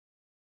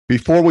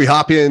Before we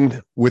hop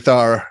in with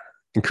our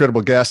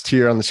incredible guest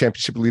here on the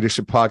Championship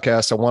Leadership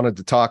Podcast, I wanted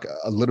to talk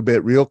a little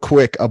bit real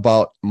quick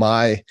about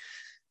my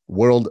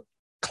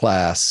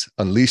world-class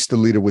Unleash the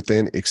Leader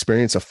Within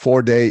experience, a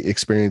 4-day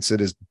experience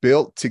that is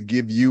built to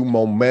give you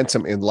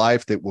momentum in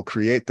life that will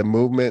create the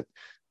movement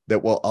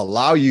that will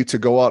allow you to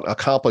go out and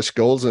accomplish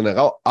goals and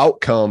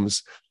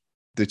outcomes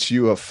that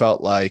you have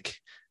felt like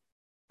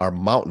are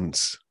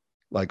mountains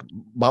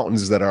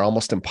that are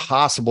almost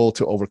impossible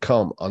to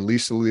overcome.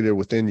 Unleash the Leader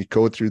Within. You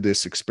go through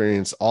this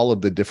experience. All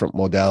of the different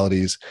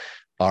modalities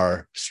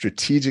are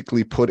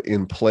strategically put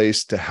in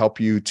place to help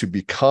you to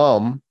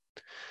become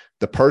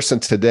the person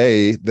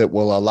today that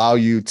will allow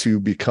you to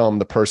become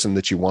the person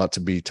that you want to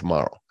be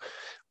tomorrow.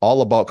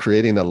 All about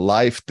creating a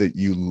life that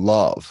you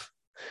love.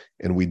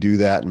 And we do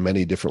that in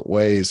many different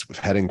ways. We've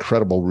had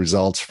incredible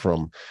results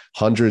from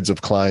hundreds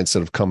of clients that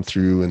have come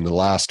through in the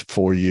last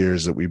 4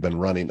 years that we've been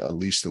running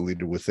Unleash the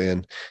Leader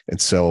Within.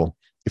 And so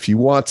if you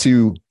want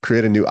to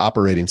create a new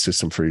operating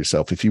system for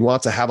yourself, if you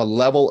want to have a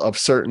level of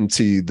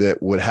certainty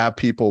that would have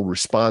people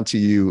respond to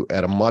you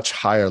at a much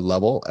higher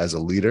level as a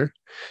leader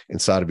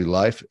inside of your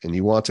life, and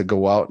you want to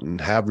go out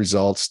and have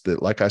results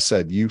that, like I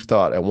said, you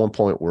thought at one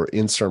point were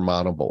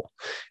insurmountable,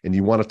 and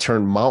you want to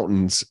turn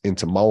mountains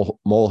into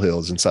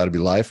molehills inside of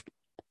your life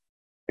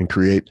and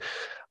create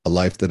a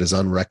life that is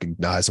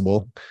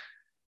unrecognizable,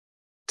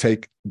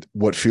 take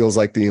what feels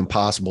like the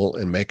impossible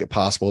and make it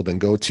possible, then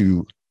go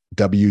to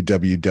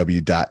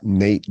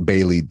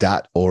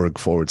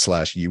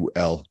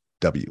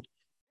www.natebailey.org/ULW.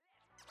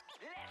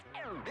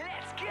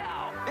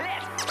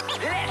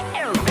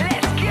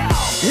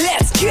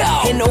 Let's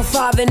go! In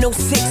 05 and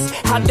 06,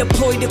 I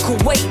deployed to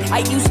Kuwait.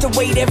 I used to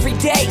wait every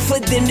day for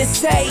them to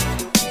say,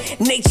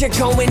 nature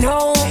going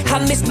home. I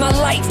missed my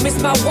life,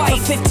 missed my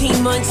wife. For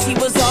 15 months, she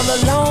was all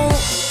alone.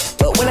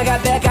 But when I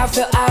got back, I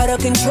felt out of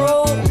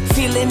control.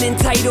 Feeling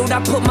entitled,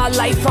 I put my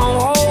life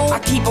on hold. I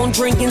keep on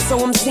drinking,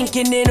 so I'm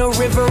sinking in a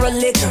river of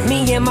liquor.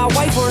 Me and my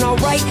wife weren't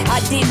alright,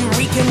 I didn't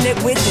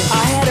reconnect with her.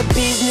 I had a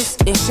business,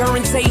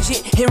 insurance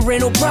agent, and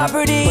rental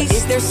properties. But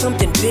is there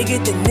something bigger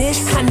than this?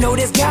 I know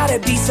there's gotta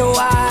be, so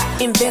I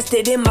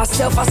invested in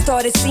myself. I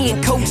started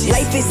seeing coaches.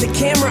 Life is a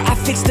camera, I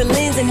fixed the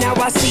lens, and now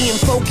I see in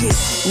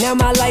focus. Now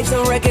my life's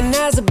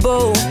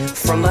unrecognizable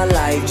from my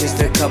life just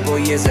a couple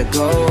years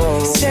ago.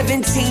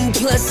 17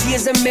 plus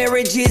years of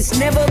marriage, it's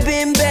never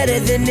been better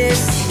than this.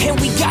 And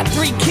we got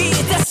 3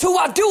 kids, that's who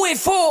I do it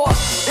for.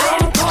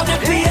 I'm called to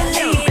be a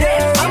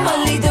leader.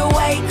 I'ma lead the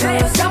way,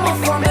 cause I'm a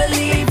firm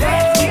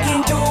believer. We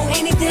can do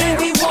anything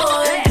we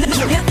want.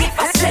 If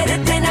I said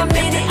it, then I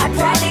meant it. I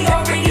probably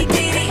already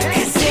did it.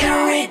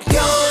 Consider it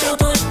done.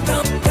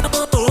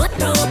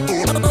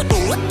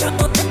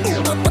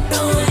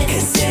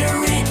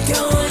 Consider it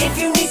done. If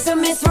you need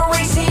some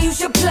inspiration, you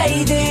should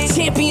play this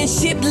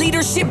Championship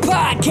Leadership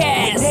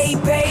Podcast with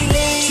Nate Bailey.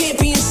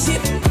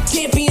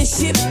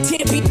 Championship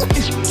Leadership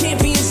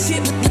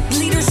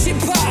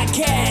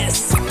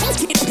Podcast.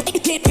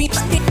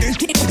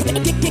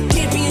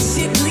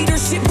 Championship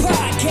Leadership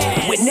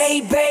Podcast with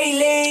Nate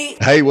Bailey.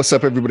 Hey, what's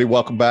up, everybody?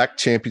 Welcome back.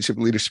 Championship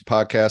Leadership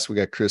Podcast. We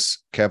got Chris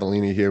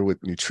Cavallini here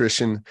with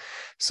Nutrition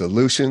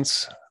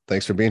Solutions.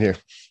 Thanks for being here.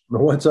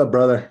 What's up,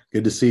 brother?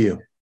 Good to see you.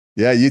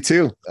 Yeah, you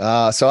too.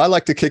 So I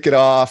like to kick it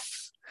off.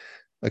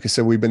 Like I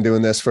said, we've been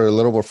doing this for a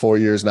little over 4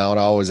 years now, and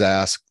I always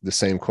ask the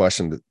same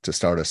question to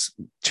start us.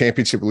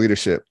 Championship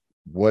leadership,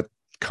 what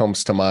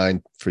comes to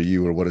mind for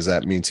you, or what does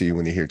that mean to you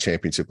when you hear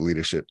championship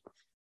leadership?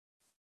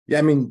 Yeah,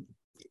 I mean,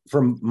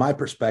 from my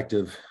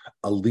perspective,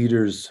 a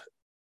leader's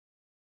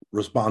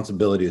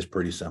responsibility is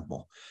pretty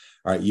simple.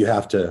 All right, you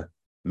have to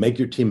make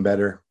your team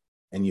better,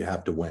 and you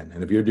have to win.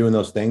 And if you're doing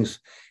those things,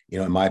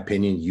 in my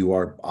opinion, you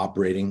are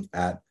operating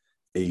at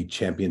a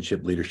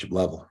championship leadership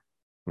level.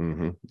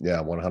 Mm-hmm.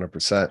 Yeah,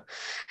 100%.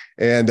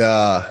 And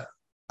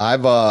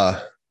I've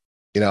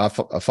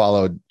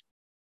followed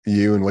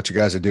you and what you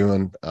guys are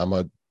doing. I'm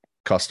a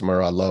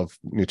customer. I love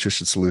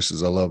Nutrition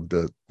Solutions. I love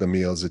the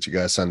meals that you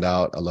guys send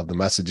out. I love the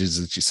messages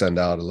that you send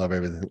out. I love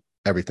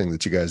everything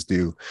that you guys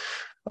do.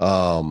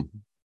 But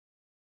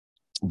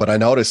I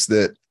noticed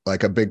that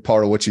like a big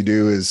part of what you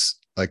do is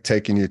like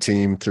taking your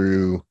team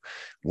through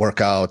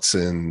workouts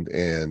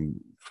and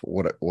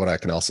what I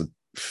can also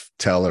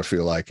tell or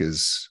feel like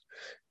is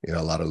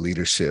a lot of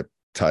leadership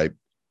type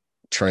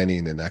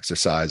training and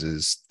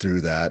exercises through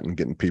that, and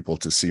getting people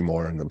to see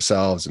more in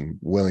themselves and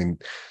knowing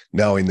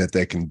that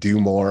they can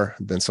do more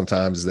than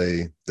sometimes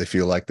they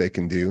feel like they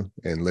can do,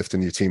 and lifting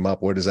your team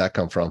up. Where does that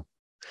come from?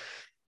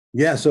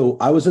 Yeah. So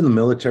I was in the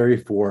military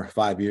for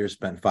 5 years,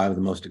 spent 5 of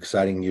the most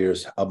exciting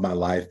years of my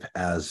life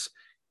as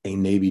a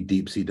Navy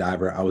deep sea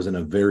diver. I was in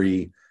a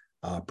very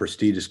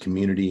prestigious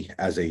community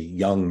as a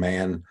young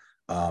man,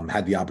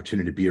 had the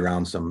opportunity to be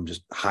around some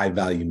just high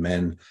value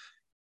men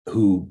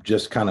who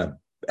just kind of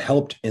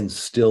helped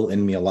instill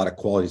in me a lot of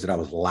qualities that I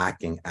was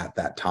lacking at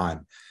that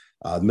time.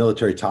 The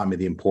military taught me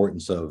the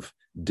importance of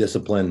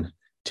discipline,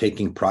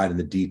 taking pride in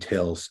the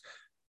details,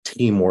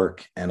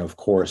 teamwork, and of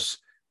course,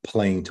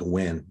 playing to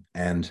win.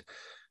 And,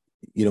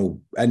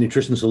 at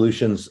Nutrition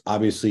Solutions,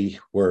 obviously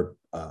we're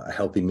a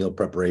healthy meal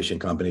preparation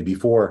company.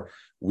 Before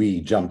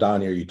we jumped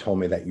on here, you told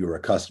me that you were a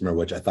customer,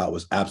 which I thought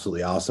was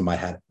absolutely awesome. I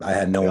had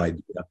no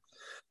idea.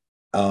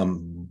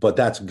 But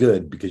that's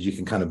good because you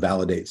can kind of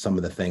validate some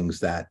of the things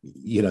that,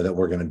 that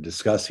we're going to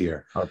discuss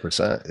here.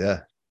 100%. Yeah.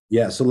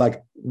 Yeah. So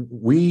like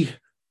we,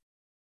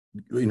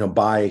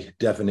 by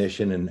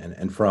definition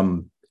and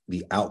from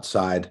the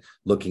outside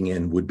looking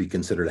in, would be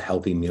considered a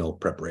healthy meal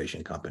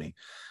preparation company.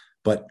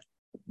 But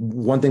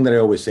one thing that I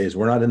always say is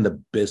we're not in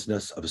the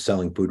business of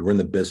selling food. We're in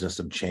the business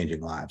of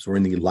changing lives. We're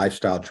in the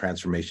lifestyle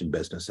transformation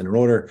business. And in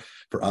order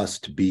for us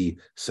to be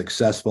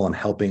successful in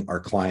helping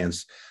our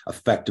clients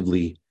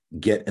effectively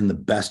get in the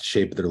best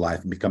shape of their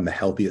life and become the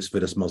healthiest,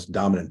 fittest, most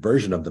dominant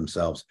version of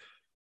themselves,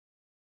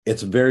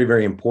 it's very,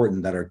 very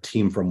important that our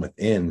team from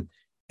within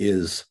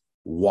is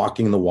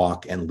walking the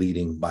walk and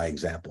leading by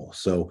example.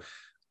 So,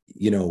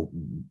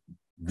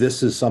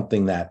 this is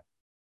something that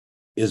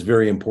is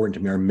very important to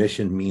me. Our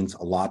mission means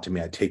a lot to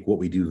me. I take what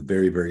we do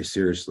very, very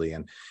seriously.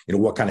 And,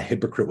 what kind of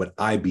hypocrite would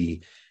I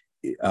be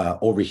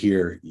over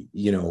here,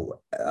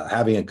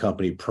 having a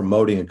company,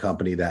 promoting a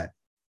company that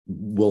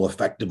will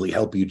effectively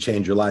help you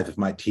change your life if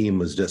my team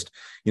was just,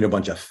 a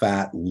bunch of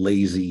fat,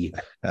 lazy,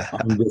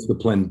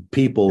 undisciplined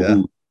people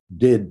who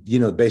did,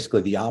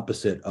 basically the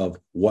opposite of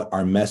what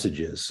our message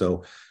is.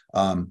 So,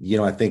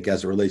 I think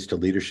as it relates to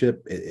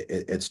leadership,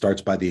 it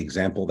starts by the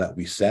example that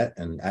we set.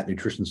 And at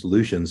Nutrition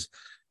Solutions,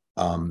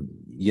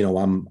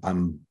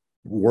 I'm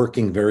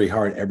working very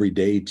hard every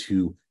day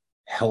to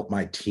help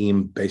my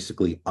team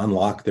basically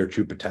unlock their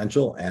true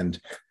potential and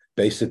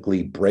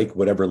basically break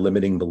whatever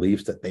limiting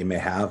beliefs that they may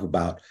have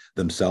about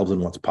themselves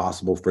and what's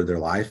possible for their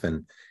life.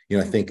 And,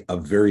 I think a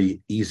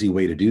very easy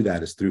way to do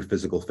that is through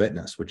physical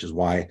fitness, which is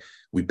why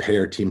we pay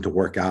our team to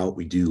work out.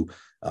 We do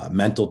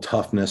mental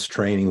toughness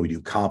training. We do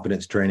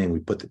confidence training.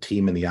 We put the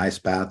team in the ice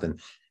bath. And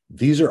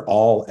these are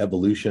all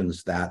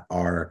evolutions that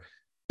are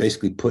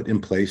basically put in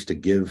place to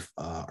give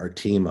our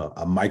team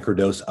a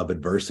microdose of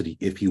adversity,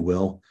 if you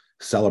will.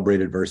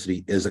 Celebrate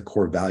adversity is a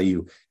core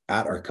value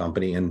at our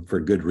company, and for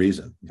good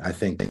reason. I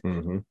think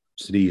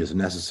adversity is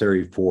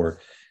necessary for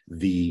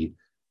the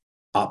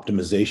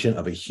optimization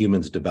of a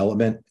human's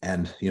development.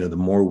 And, the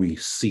more we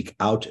seek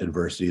out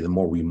adversity, the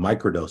more we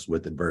microdose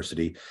with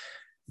adversity,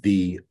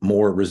 the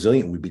more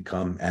resilient we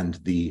become and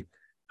the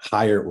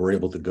higher we're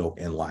able to go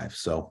in life.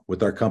 So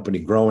with our company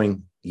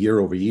growing year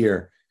over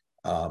year,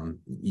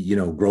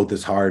 growth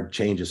is hard,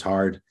 change is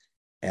hard.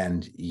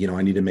 And,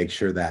 I need to make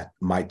sure that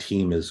my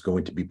team is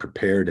going to be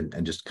prepared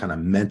and just kind of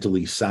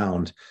mentally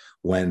sound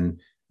when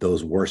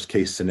those worst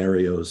case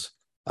scenarios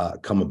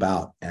come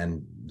about.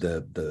 And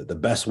the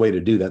best way to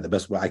do that, the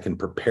best way I can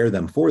prepare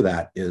them for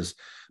that is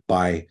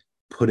by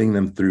putting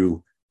them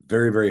through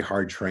very, very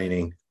hard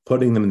training,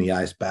 putting them in the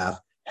ice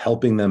bath,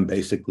 helping them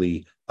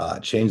basically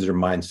change their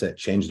mindset,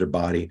 change their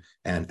body,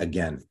 and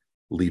again,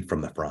 lead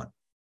from the front.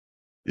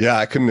 Yeah,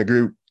 I couldn't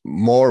agree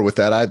more with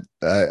that.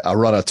 I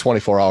run a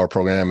 24-hour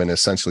program and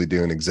essentially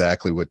doing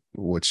exactly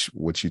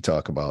what you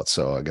talk about.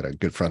 So I got a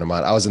good friend of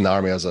mine. I was in the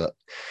Army.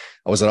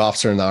 I was an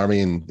officer in the Army,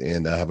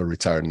 and I have a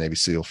retired Navy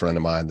SEAL friend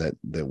of mine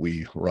that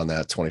we run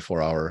that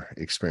 24-hour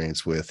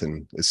experience with,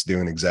 and it's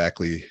doing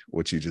exactly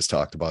what you just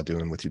talked about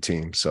doing with your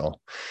team.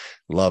 So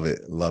love it.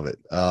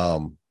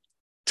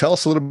 Tell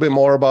us a little bit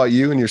more about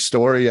you and your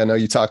story. I know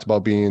you talked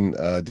about being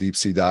a deep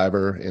sea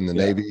diver in the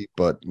Navy,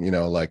 but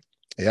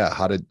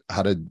how did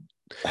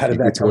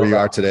you get to where you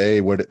are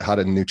today? How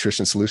did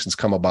Nutrition Solutions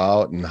come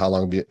about, and how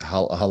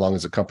long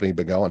has the company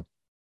been going?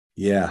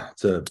 Yeah,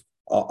 it's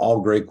all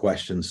great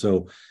questions.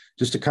 So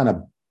just to kind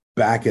of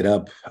back it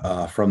up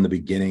from the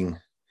beginning.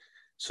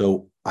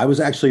 So I was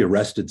actually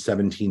arrested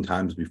 17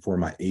 times before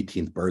my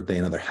 18th birthday,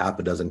 another half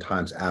a dozen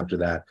times after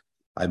that.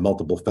 I had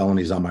multiple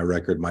felonies on my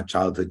record. My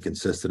childhood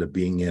consisted of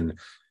being in,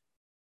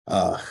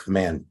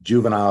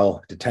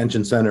 juvenile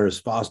detention centers,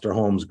 foster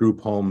homes,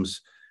 group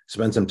homes,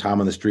 spent some time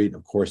on the street,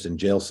 of course, in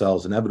jail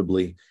cells.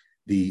 Inevitably,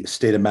 the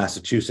state of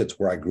Massachusetts,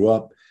 where I grew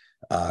up,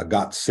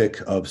 got sick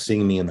of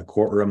seeing me in the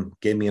courtroom,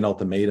 gave me an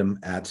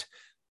ultimatum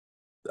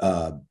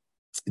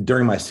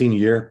during my senior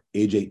year,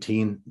 age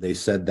 18. They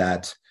said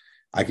that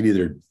I could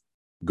either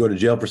go to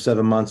jail for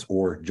 7 months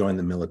or join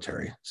the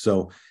military.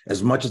 So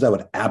as much as I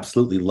would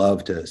absolutely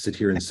love to sit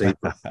here and say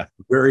from a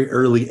very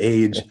early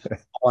age,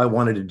 all I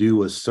wanted to do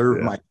was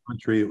serve my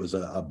country. It was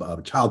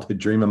a childhood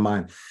dream of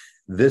mine.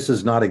 This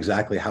is not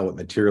exactly how it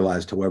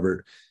materialized.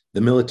 However, the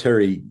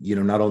military,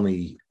 not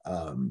only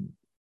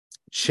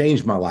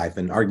changed my life,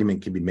 an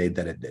argument can be made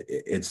that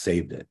it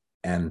saved it.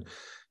 And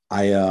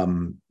I,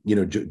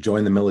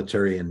 joined the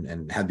military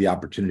and had the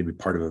opportunity to be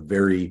part of a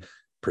very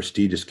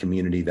prestigious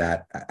community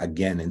that,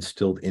 again,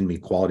 instilled in me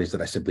qualities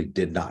that I simply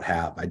did not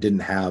have. I didn't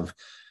have,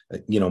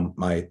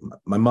 my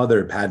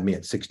mother had me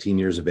at 16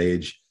 years of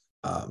age.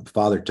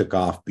 Father took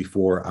off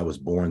before I was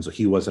born, so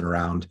he wasn't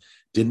around.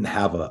 Didn't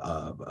have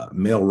a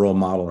male role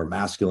model or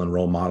masculine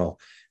role model.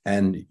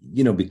 And,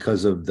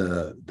 because of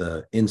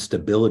the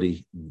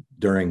instability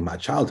during my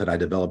childhood, I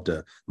developed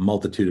a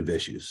multitude of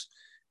issues,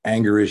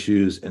 anger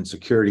issues,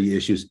 insecurity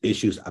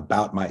issues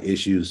about my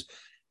issues.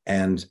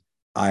 And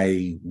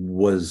I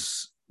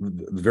was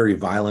very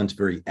violent,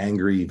 very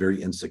angry,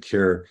 very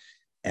insecure.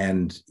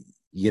 And,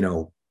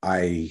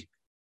 I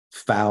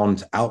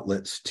found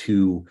outlets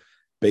to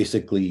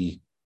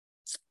basically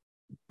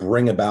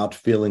bring about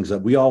feelings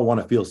that we all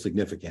want to feel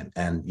significant.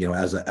 And,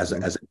 as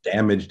a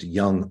damaged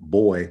young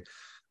boy,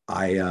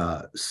 I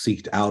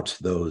seeked out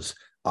those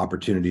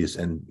opportunities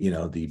and,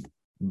 the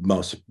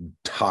most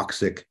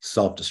toxic,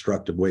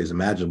 self-destructive ways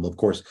imaginable. Of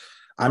course,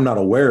 I'm not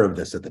aware of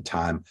this at the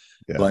time,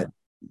 but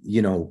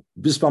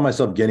just found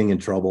myself getting in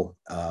trouble.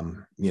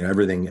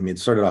 Everything. I mean, it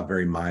started off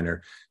very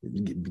minor,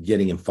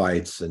 getting in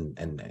fights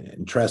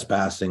and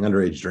trespassing,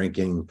 underage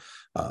drinking,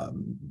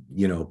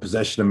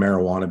 possession of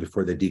marijuana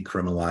before they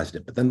decriminalized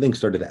it. But then things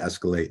started to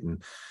escalate,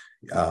 and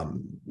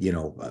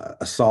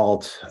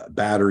assault,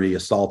 battery,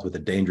 assault with a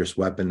dangerous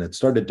weapon. It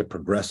started to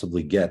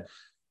progressively get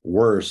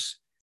worse.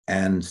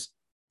 And,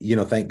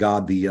 thank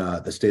God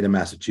the state of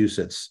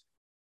Massachusetts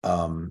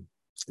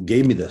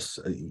gave me this,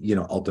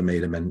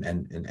 ultimatum,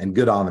 and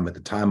good on them. At the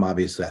time,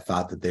 obviously, I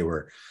thought they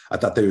were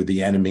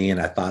the enemy,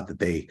 and I thought that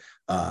they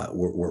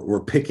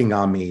were picking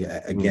on me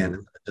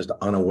again, just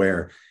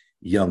unaware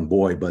young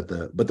boy. But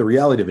the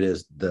reality of it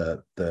is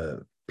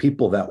the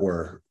people that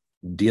were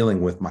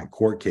dealing with my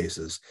court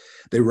cases,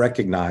 they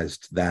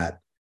recognized that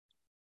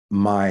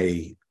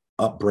my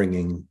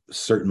upbringing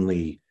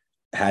certainly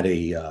had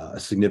a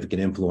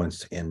significant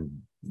influence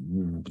in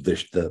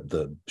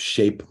the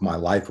shape my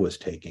life was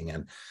taking.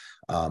 And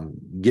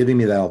giving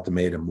me that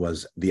ultimatum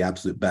was the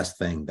absolute best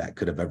thing that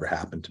could have ever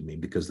happened to me,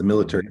 because the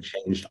military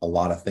changed a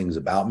lot of things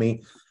about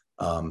me,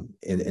 and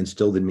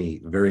instilled in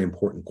me very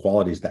important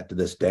qualities that to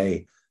this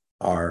day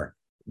are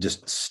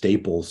just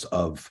staples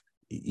of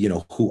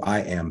who I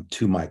am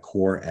to my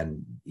core,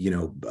 and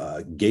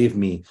gave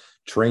me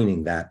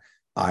training that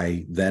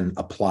I then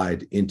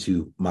applied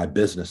into my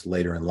business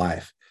later in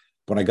life.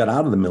 When I got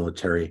out of the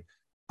military,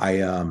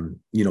 I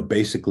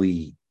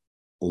basically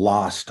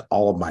lost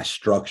all of my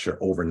structure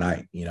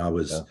overnight. I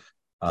was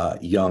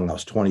young. I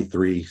was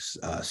 23,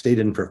 stayed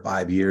in for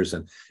 5 years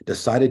and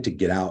decided to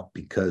get out,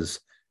 because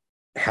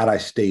had I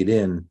stayed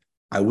in,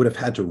 I would have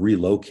had to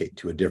relocate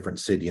to a different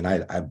city. And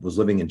I was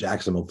living in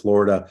Jacksonville,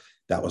 Florida.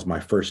 That was my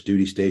first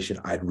duty station.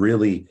 I'd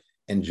really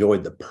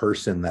enjoyed the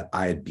person that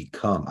I had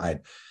become. I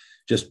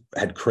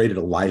had created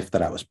a life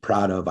that I was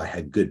proud of. I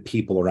had good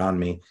people around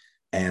me,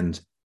 and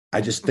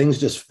things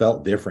just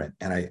felt different.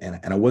 And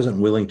I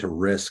wasn't willing to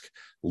risk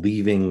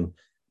leaving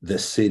the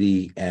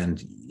city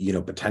and,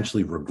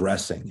 potentially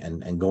regressing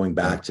and going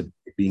back to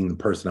being the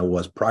person I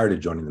was prior to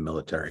joining the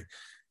military.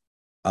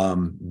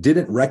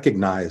 Didn't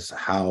recognize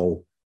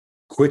how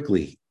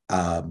quickly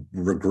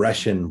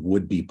regression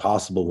would be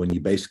possible when you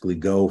basically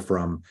go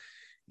from,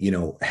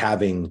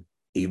 having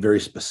a very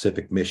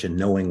specific mission,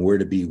 knowing where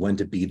to be, when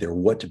to be there,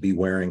 what to be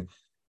wearing,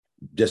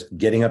 just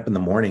getting up in the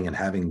morning and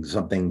having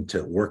something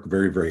to work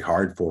very, very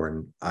hard for.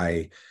 And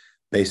I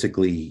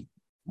basically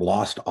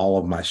lost all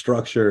of my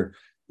structure,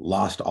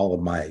 lost all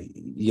of my,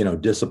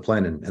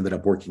 discipline, and ended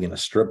up working in a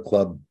strip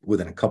club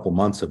within a couple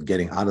months of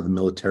getting out of the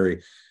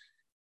military.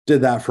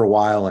 Did that for a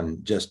while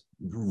and just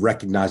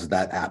recognized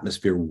that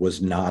atmosphere was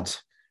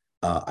not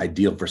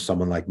ideal for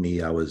someone like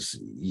me. I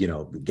was,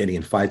 getting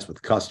in fights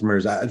with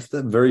customers. I had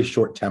a very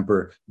short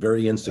temper,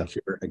 very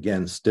insecure.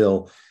 Again,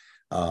 still,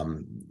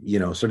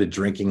 started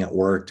drinking at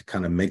work to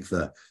kind of make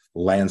the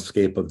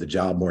landscape of the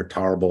job more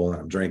tolerable.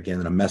 And I'm drinking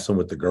and I'm messing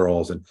with the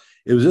girls. And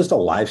it was just a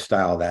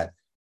lifestyle that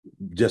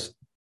just,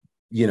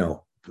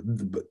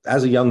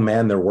 as a young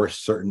man, there were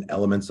certain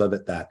elements of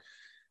it that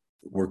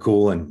were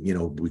cool. And,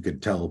 we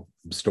could tell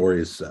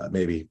stories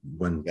maybe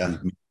when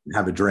we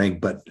have a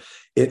drink, but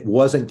it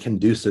wasn't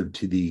conducive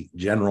to the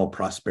general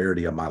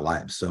prosperity of my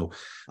life. So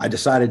I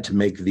decided to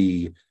make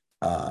the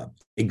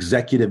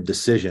executive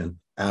decision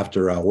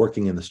after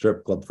working in the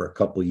strip club for a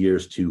couple of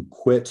years to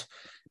quit,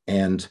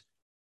 and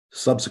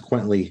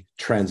subsequently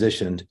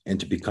transitioned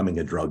into becoming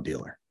a drug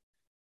dealer.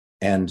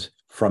 And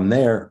from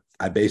there,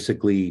 I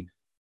basically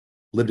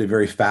lived a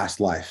very fast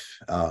life,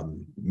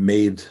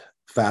 made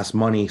fast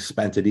money,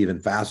 spent it even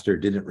faster,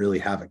 didn't really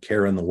have a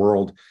care in the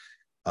world,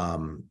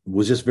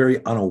 was just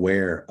very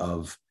unaware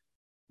of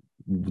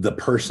the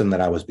person that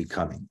I was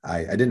becoming.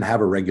 I didn't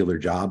have a regular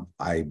job.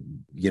 I,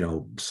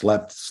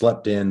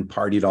 slept in,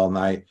 partied all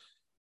night,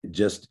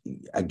 just,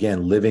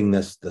 again, living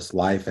this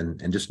life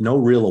and just no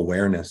real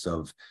awareness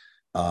of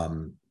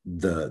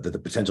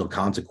the potential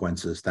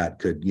consequences that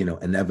could,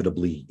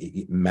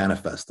 inevitably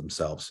manifest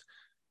themselves.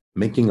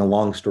 Making a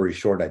long story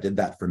short, I did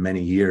that for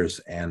many years,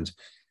 and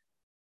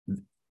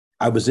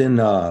I was in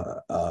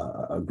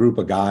a group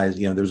of guys.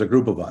 There's a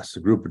group of us, a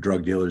group of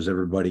drug dealers.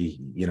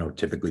 Everybody,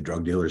 typically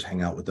drug dealers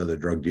hang out with other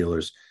drug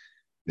dealers.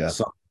 Yeah.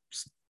 So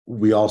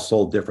we all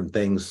sold different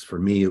things. For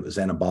me, it was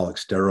anabolic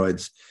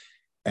steroids,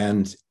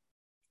 and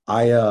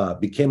I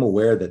became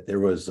aware that there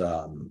was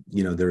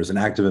an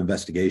active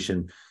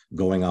investigation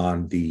going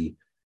on. The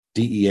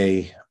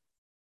DEA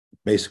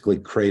basically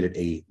created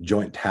a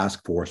joint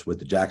task force with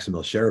the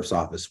Jacksonville Sheriff's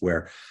Office,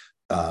 where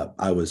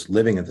I was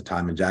living at the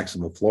time in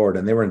Jacksonville, Florida,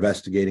 and they were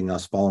investigating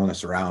us, following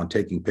us around,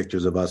 taking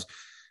pictures of us,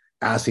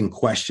 asking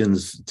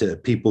questions to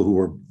people who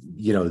were,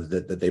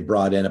 that they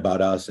brought in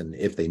about us and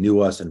if they knew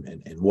us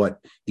and what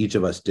each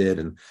of us did.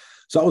 And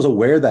so I was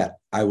aware that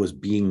I was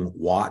being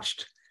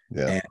watched.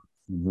 Yeah. And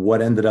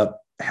what ended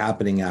up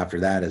happening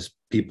after that is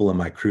people in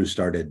my crew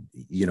started,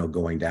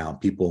 going down.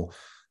 People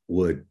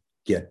would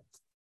get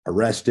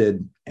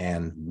arrested.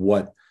 And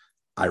what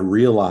I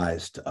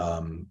realized,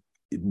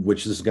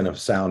 which is going to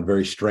sound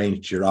very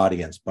strange to your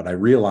audience, but I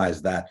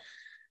realized that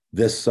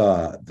this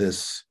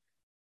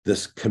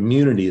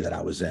community that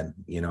I was in,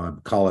 I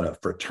call it a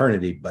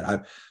fraternity,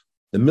 but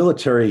the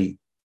military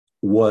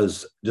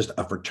was just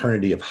a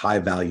fraternity of high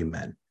value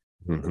men,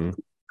 who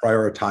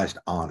prioritized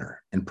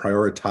honor and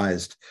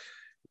prioritized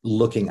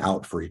looking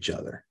out for each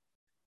other.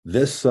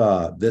 This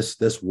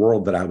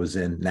world that I was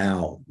in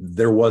now,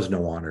 there was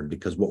no honor,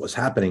 because what was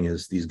happening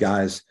is these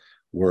guys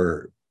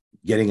were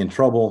getting in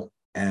trouble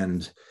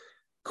and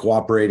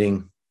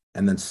cooperating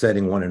and then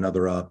setting one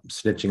another up,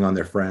 snitching on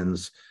their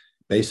friends,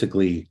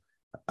 basically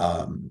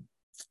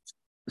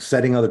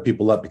setting other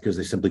people up because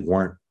they simply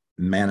weren't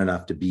man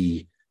enough to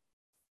be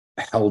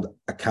held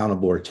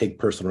accountable or take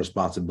personal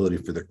responsibility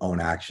for their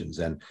own actions.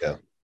 And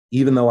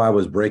even though I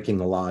was breaking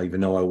the law,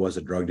 even though I was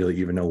a drug dealer,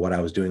 even though what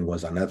I was doing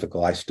was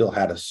unethical, I still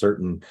had a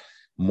certain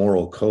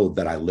moral code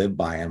that I lived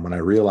by. And when I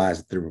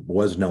realized that there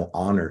was no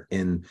honor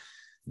in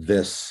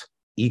this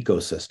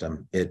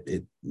ecosystem,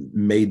 it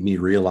made me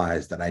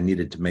realize that I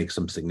needed to make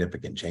some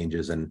significant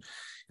changes. And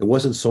it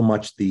wasn't so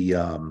much the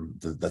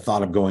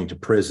thought of going to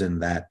prison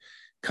that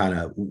kind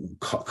of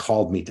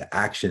called me to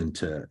action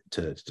to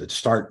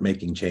start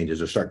making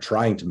changes or start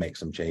trying to make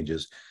some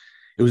changes.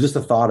 It was just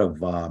the thought of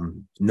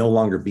no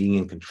longer being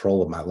in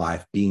control of my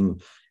life,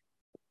 being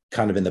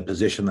kind of in the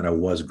position that I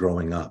was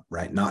growing up,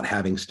 right? Not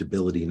having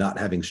stability, not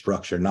having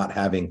structure, not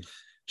having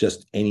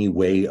just any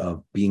way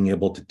of being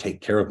able to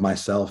take care of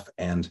myself.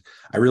 And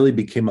I really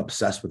became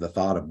obsessed with the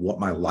thought of what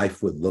my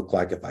life would look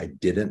like if I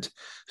didn't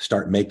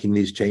start making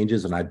these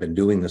changes. And I'd been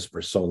doing this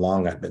for so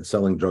long. I'd been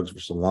selling drugs for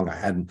so long. I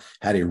hadn't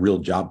had a real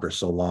job for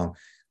so long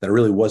that I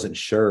really wasn't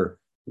sure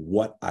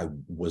what I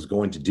was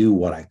going to do,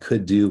 what I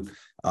could do.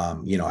 I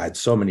had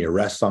so many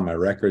arrests on my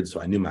record,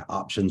 so I knew my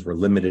options were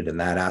limited in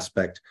that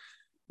aspect.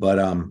 But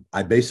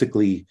I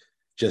basically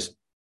just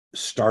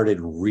started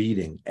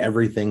reading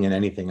everything and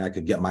anything I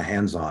could get my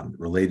hands on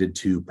related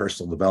to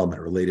personal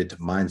development, related to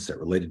mindset,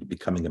 related to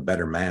becoming a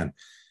better man.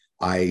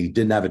 I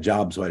didn't have a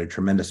job, so I had a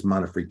tremendous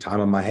amount of free time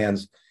on my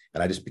hands,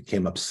 and I just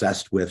became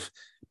obsessed with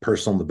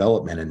personal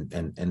development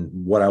and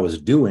what I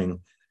was doing.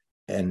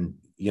 And,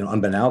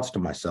 unbeknownst to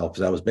myself,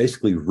 is I was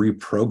basically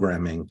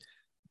reprogramming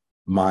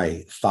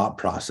my thought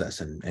process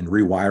and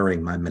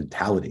rewiring my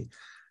mentality.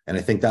 And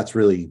I think that's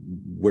really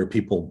where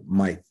people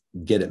might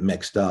get it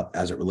mixed up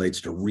as it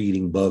relates to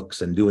reading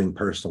books and doing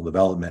personal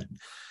development.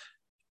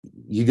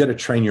 You got to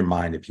train your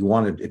mind. If you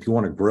want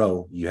to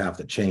grow, you have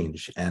to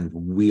change. And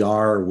we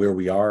are where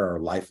we are. Our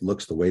life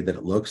looks the way that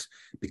it looks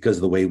because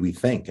of the way we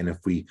think. And if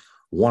we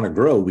want to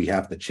grow, we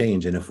have to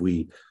change. And if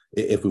we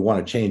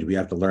want to change, we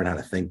have to learn how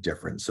to think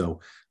different.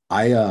 So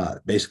I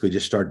basically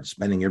just started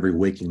spending every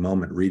waking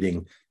moment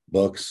reading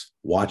books,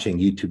 watching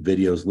YouTube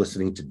videos,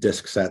 listening to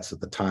disc sets at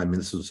the time.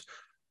 And this was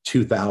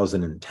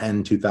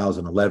 2010,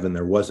 2011.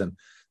 There wasn't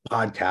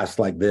podcasts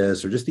like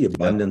this or just the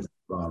abundance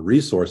of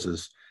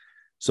resources.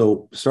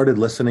 So started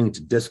listening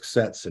to disc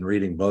sets and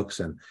reading books.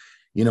 And,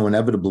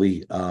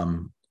 inevitably,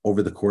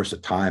 over the course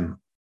of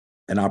time,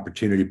 an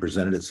opportunity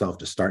presented itself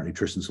to start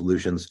Nutrition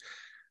Solutions.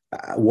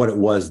 What it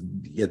was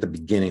at the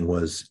beginning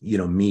was,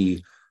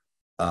 me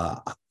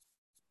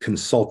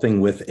consulting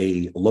with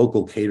a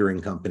local catering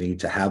company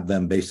to have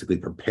them basically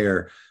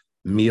prepare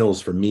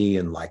meals for me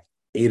and like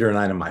 8 or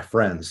 9 of my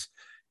friends.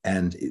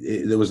 And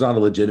it was not a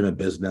legitimate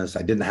business.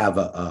 I didn't have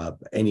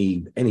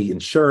any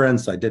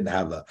insurance. I didn't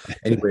have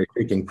any way of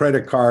taking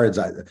credit cards.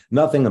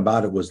 Nothing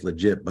about it was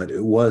legit, but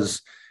it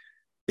was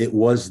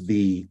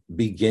the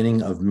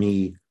beginning of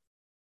me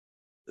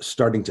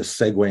starting to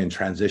segue and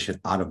transition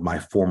out of my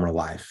former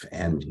life.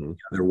 And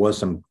there was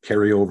some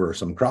carryover,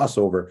 some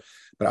crossover,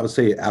 but I would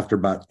say after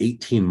about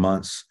 18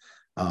 months,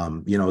 I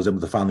was able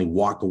to finally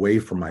walk away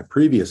from my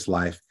previous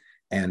life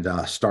and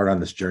start on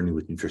this journey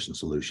with Nutrition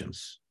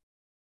Solutions.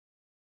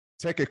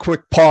 Take a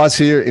quick pause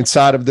here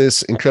inside of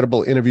this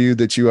incredible interview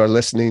that you are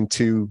listening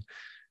to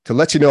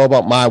let you know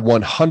about my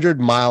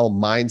 100-mile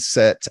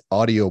mindset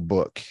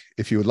audiobook.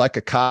 If you would like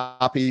a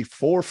copy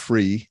for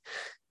free,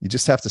 you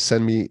just have to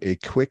send me a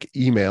quick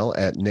email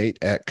at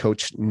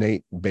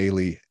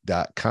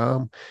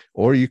nate@coachnatebailey.com,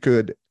 or you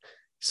could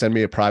send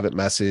me a private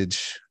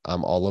message.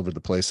 I'm all over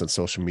the place on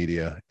social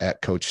media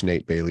at Coach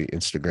Nate Bailey,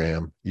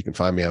 Instagram. You can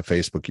find me on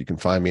Facebook. You can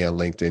find me on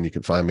LinkedIn. You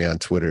can find me on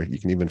Twitter. You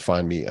can even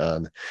find me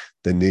on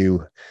the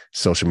new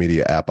social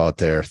media app out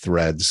there,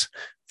 Threads,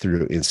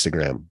 through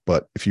Instagram.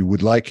 But if you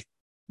would like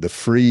the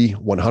free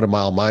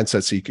 100-mile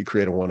mindset, so you could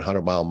create a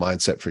 100-mile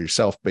mindset for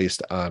yourself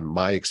based on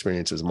my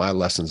experiences, my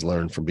lessons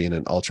learned from being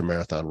an ultra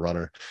marathon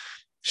runner,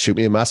 shoot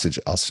me a message.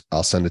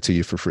 I'll send it to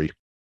you for free.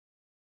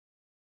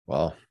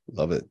 Wow.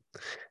 Love it.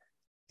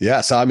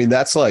 Yeah. So, I mean,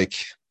 that's like,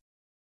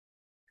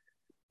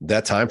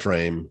 that time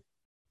frame,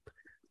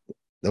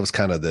 that was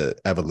kind of the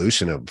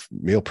evolution of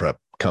meal prep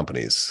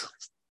companies,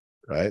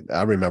 right?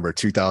 I remember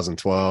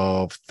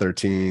 2012,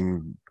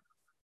 13,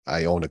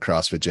 I owned a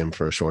CrossFit gym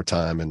for a short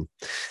time,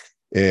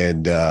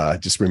 and I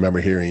just remember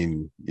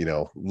hearing,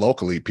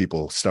 locally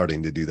people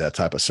starting to do that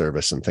type of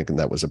service and thinking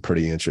that was a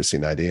pretty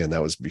interesting idea. And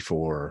that was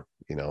before,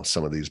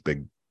 some of these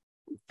big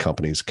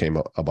companies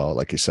came about,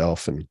 like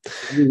yourself. And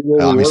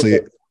obviously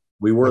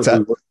we were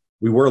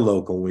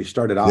local. We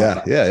started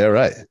off. Yeah.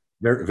 Right.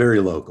 Very, very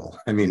local.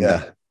 I mean,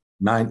 yeah.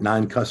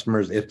 nine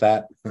customers, if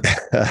that.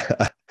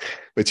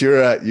 But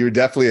you're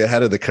definitely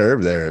ahead of the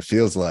curve there. It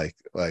feels like,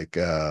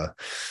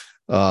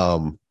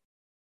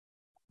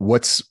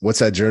 what's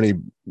that journey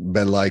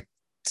been like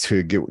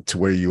to get to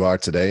where you are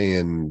today?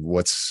 And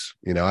what's,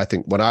 I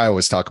think when I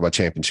always talk about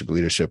championship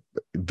leadership,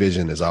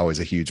 vision is always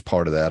a huge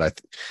part of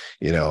that.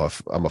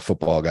 If I'm a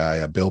football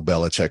guy, Bill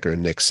Belichick or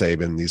Nick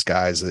Saban, these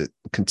guys that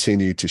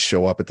continue to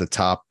show up at the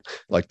top,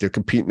 like they're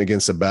competing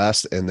against the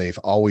best, and they've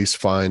always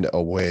find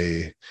a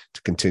way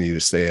to continue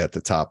to stay at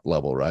the top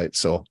level. Right.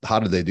 So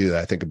how do they do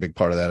that? I think a big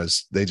part of that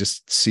is they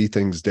just see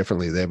things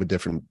differently. They have a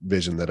different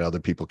vision that other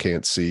people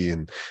can't see,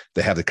 and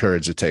they have the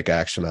courage to take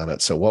action on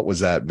it. So what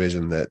was that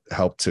vision that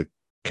helped to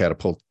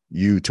catapult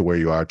you to where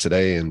you are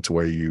today and to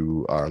where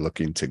you are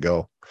looking to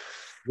go?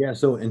 Yeah.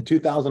 So in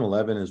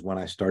 2011 is when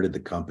I started the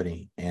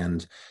company,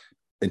 and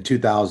in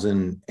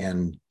 2000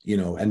 and,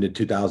 ended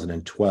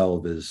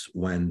 2012 is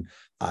when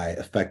I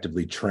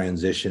effectively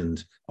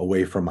transitioned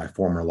away from my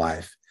former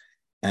life.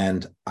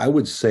 And I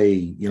would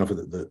say, for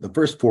the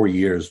first 4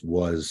 years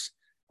was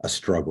a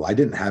struggle. I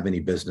didn't have any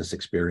business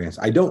experience.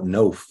 I don't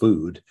know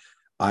food.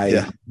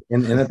 And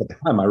at the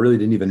time, I really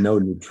didn't even know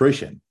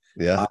nutrition.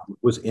 Yeah. I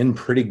was in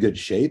pretty good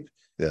shape.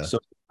 Yeah. So,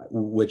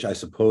 which I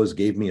suppose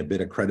gave me a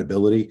bit of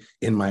credibility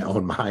in my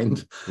own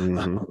mind.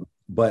 Mm-hmm.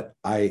 But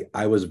I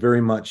was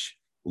very much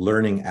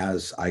learning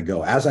as I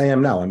go, as I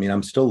am now. I mean,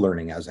 I'm still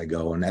learning as I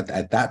go. And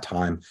at that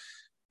time,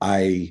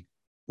 I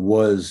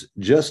was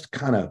just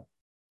kind of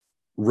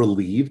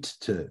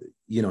relieved to,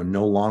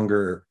 no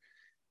longer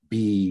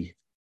be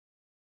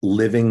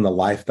living the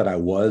life that I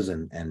was.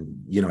 And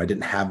I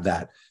didn't have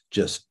that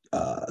just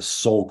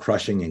soul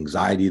crushing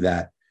anxiety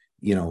that,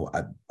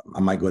 I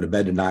might go to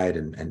bed tonight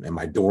and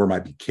my door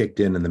might be kicked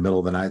in the middle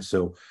of the night.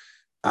 So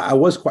I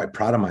was quite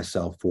proud of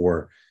myself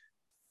for,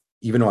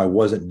 even though I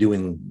wasn't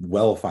doing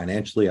well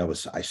financially, I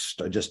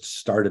just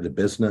started a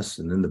business.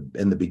 And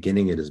in the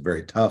beginning, it is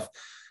very tough.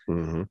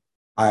 Mm-hmm.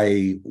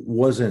 I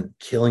wasn't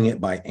killing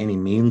it by any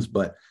means,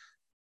 but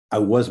I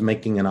was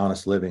making an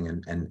honest living,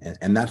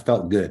 and that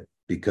felt good,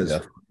 because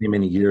for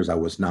many years I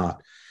was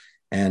not.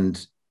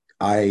 And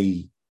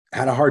I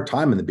had a hard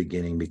time in the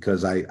beginning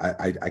because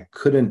I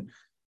couldn't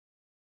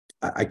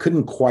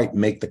quite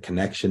make the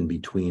connection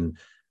between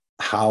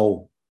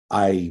how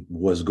I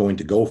was going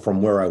to go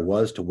from where I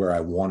was to where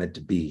I wanted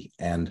to be.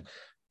 And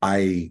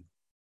I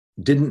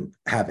didn't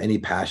have any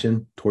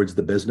passion towards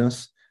the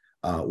business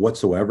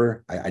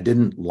whatsoever. I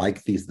didn't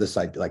like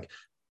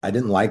I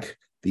didn't like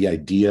the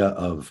idea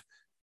of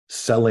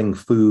selling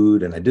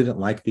food, and I didn't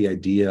like the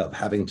idea of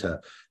having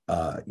to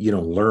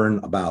learn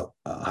about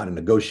how to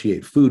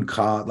negotiate food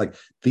cost. Like,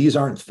 these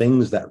aren't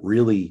things that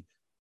really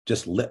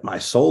just lit my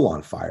soul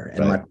on fire.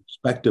 And my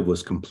perspective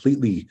was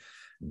completely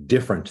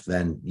different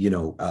than,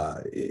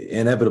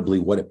 inevitably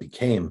what it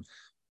became.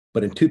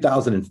 But in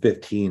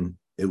 2015,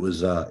 it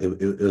was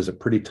a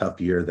pretty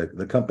tough year.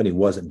 The company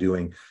wasn't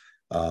doing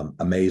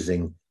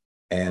amazing.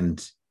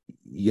 And,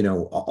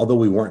 although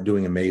we weren't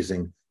doing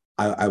amazing,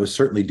 I was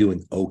certainly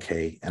doing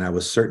okay. And I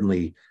was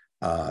certainly,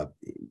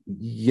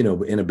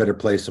 in a better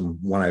place than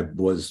when I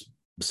was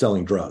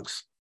selling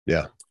drugs.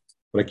 Yeah.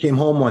 But I came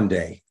home one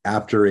day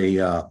after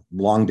a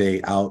long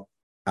day out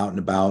and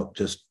about,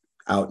 just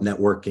out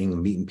networking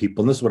and meeting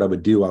people. And this is what I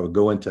would do. I would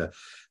go into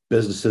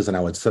businesses and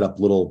I would set up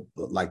little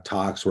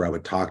talks where I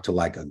would talk to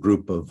a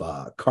group of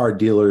car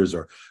dealers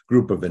or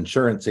group of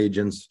insurance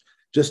agents,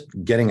 just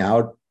getting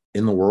out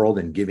in the world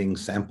and giving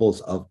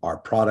samples of our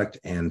product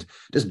and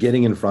just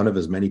getting in front of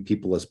as many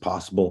people as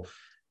possible,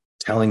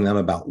 telling them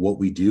about what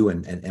we do,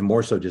 and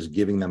more so just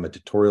giving them a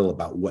tutorial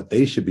about what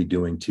they should be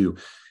doing to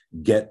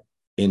get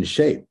in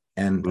shape.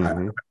 And I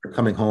remember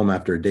coming home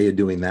after a day of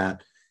doing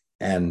that,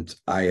 and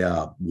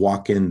I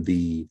walk in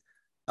the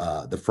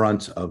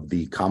front of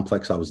the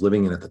complex I was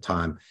living in at the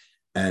time,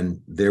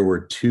 and there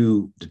were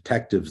two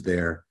detectives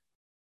there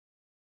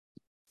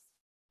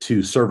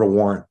to serve a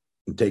warrant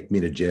and take me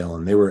to jail.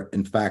 And they were,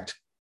 in fact,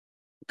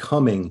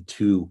 coming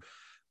to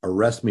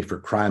arrest me for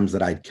crimes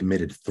that I'd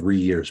committed 3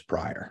 years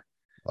prior.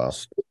 Wow.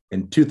 So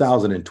in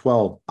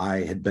 2012, I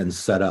had been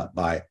set up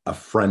by a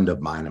friend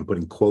of mine. I'm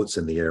putting quotes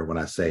in the air when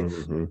I say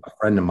a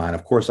friend of mine.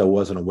 Of course, I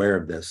wasn't aware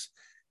of this.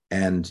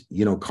 And,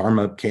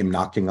 karma came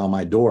knocking on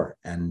my door,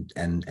 and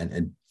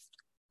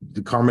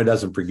the karma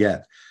doesn't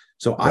forget.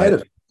 So I had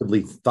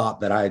effectively thought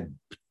that I had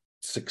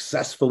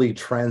successfully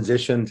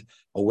transitioned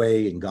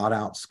away and got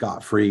out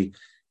scot-free.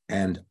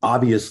 And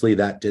obviously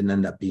that didn't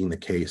end up being the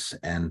case.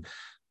 And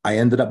I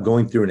ended up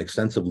going through an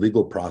extensive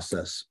legal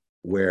process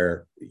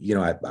where, you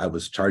know, I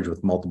was charged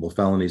with multiple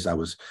felonies. I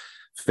was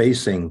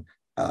facing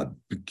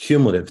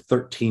cumulative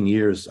 13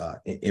 years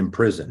in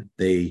prison.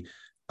 They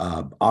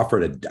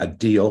offered a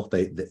deal.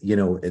 You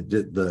know,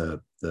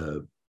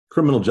 the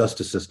criminal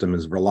justice system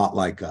is a lot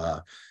like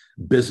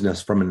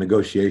business from a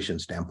negotiation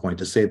standpoint.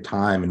 To save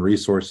time and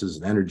resources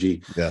and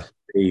energy, Yeah.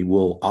 they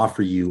will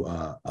offer you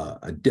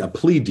a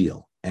plea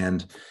deal.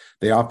 And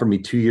they offered me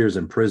 2 years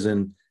in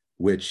prison,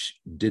 which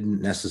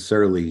didn't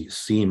necessarily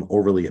seem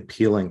overly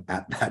appealing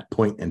at that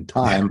point in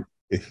time.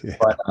 Yeah.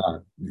 But,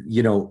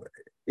 you know,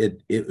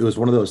 it was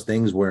one of those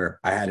things where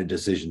I had a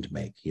decision to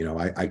make. You know,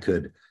 I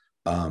could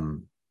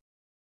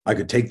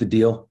take the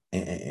deal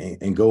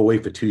and go away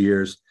for 2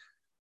 years,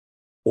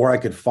 or I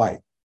could fight.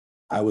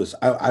 I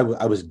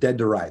was dead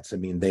to rights. I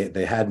mean,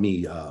 they had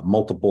me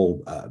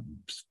multiple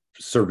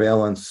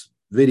surveillance,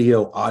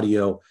 video,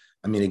 audio.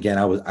 I mean, again,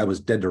 I was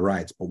dead to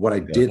rights. But what I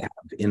did have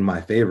in my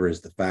favor is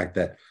the fact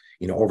that,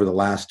 you know, over the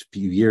last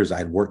few years,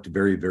 I'd worked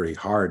very, very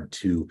hard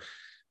to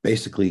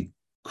basically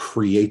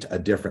create a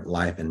different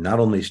life, and not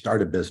only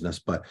start a business,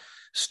 but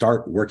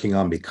start working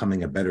on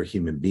becoming a better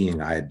human being.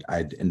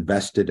 I'd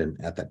invested,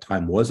 and at that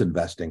time was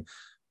investing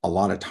a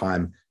lot of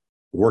time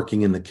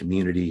working in the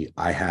community.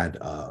 I had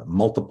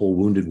multiple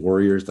wounded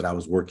warriors that I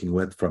was working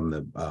with from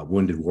the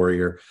Wounded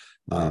Warrior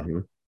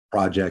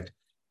project.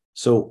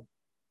 So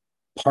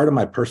part of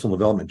my personal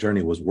development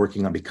journey was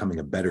working on becoming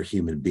a better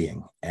human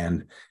being.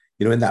 And,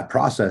 you know, in that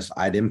process,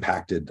 I'd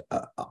impacted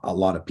a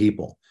lot of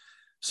people.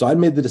 So I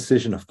made the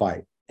decision to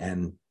fight.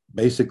 And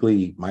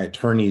basically my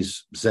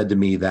attorneys said to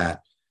me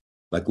that,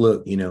 like,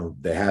 look, you know,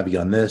 they have you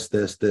on this,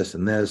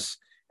 and this,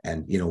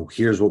 and, you know,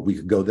 here's what we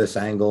could go this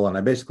angle. And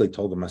I basically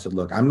told them, I said,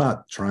 look, I'm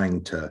not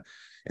trying to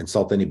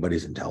insult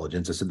anybody's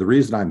intelligence. I said, the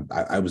reason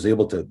I was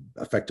able to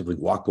effectively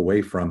walk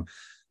away from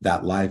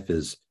that life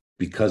is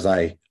because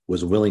I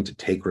was willing to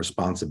take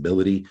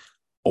responsibility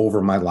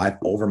over my life,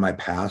 over my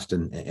past,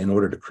 and in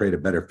order to create a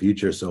better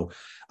future. So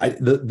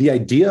the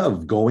idea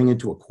of going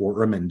into a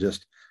courtroom and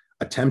just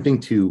attempting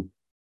to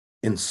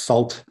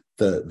insult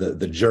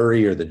the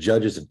jury or the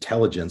judge's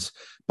intelligence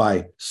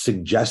by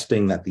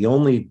suggesting that the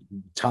only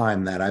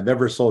time that I've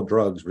ever sold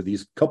drugs were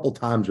these couple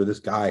times where this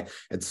guy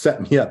had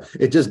set me up,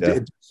 it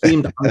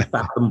seemed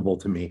unfathomable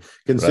to me,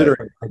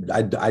 considering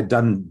I'd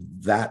done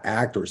that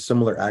act or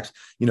similar acts,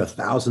 you know,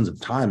 thousands of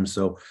times.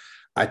 So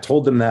I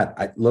told them that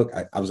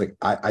I was like,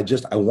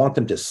 I want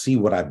them to see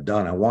what I've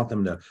done. I want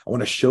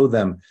to show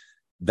them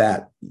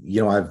that,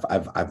 you know,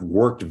 I've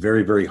worked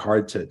very, very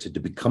hard to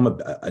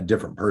become a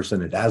different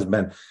person.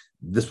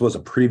 This was a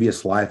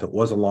previous life. It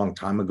was a long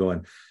time ago.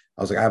 And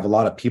I was like, I have a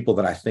lot of people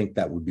that I think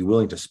that would be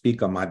willing to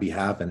speak on my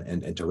behalf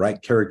and to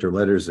write character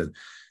letters. And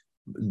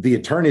the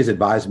attorneys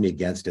advised me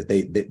against it.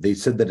 They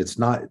said that it's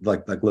not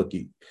like, look,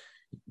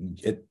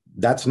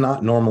 that's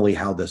not normally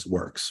how this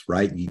works,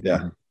 right?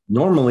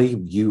 Normally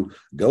you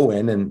go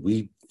in and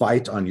we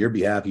fight on your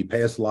behalf. You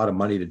pay us a lot of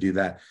money to do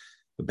that.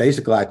 But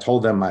basically I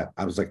told them, I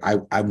was like,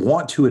 I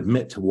want to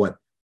admit to what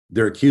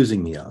they're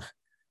accusing me of,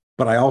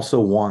 but I also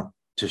want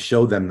to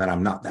show them that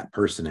I'm not that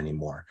person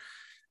anymore.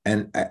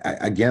 And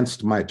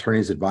against my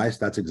attorney's advice,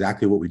 that's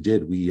exactly what we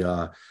did. We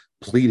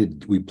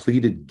pleaded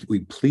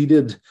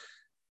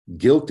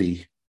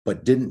guilty,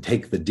 but didn't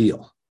take the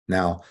deal.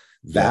 Now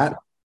that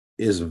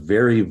is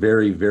very,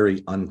 very,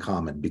 very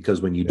uncommon,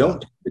 because when you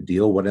don't take the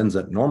deal, what ends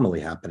up normally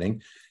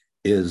happening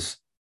is,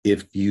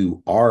 if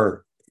you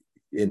are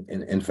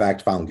in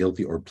fact found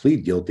guilty or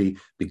plead guilty,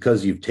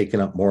 because you've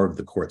taken up more of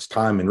the court's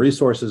time and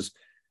resources,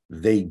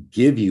 they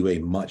give you a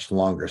much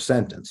longer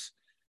sentence.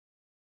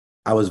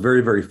 I was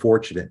very, very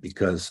fortunate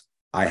because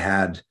I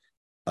had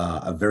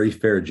a very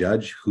fair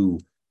judge who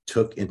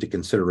took into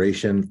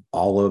consideration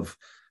all of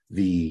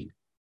the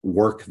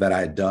work that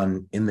I had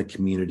done in the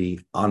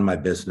community, on my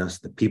business,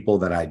 the people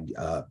that I,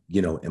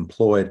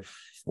 employed.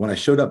 When I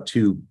showed up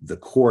to the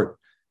court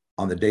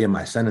on the day of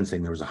my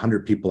sentencing, there was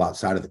 100 people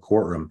outside of the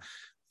courtroom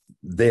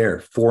there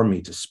for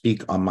me to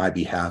speak on my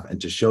behalf and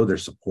to show their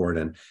support.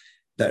 And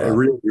that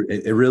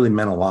it really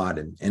meant a lot.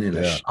 And in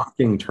a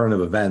shocking turn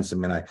of events, I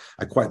mean,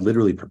 I quite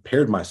literally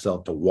prepared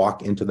myself to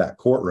walk into that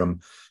courtroom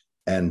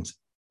and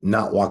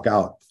not walk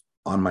out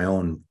on my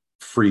own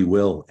free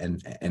will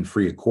and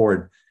free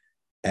accord.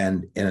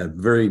 And in a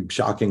very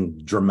shocking,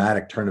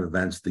 dramatic turn of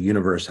events, the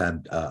universe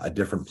had a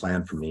different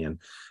plan for me. And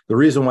the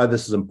reason why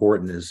this is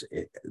important is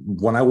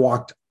when I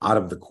walked out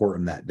of the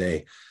courtroom that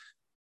day,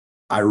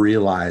 I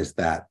realized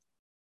that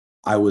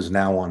I was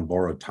now on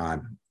borrowed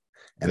time.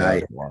 And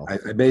I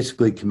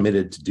basically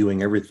committed to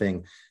doing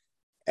everything,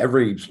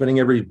 spending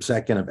every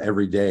second of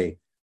every day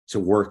to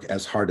work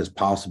as hard as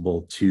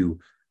possible to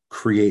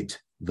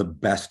create the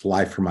best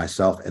life for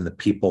myself and the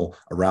people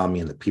around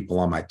me and the people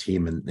on my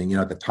team. And you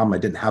know, at the time I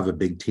didn't have a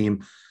big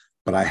team,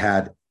 but I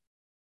had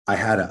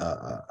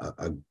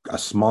a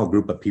small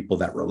group of people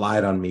that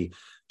relied on me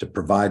to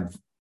provide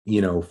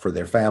for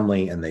their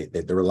family, and they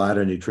relied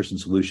on nutrition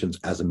solutions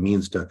as a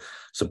means to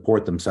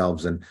support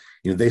themselves. And,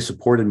 they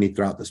supported me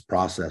throughout this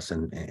process.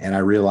 And I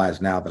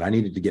realized now that I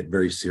needed to get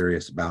very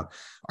serious about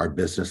our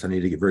business. I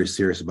needed to get very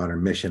serious about our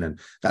mission. And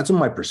that's when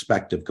my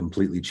perspective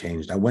completely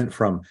changed. I went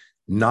from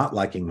not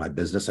liking my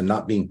business and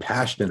not being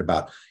passionate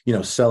about,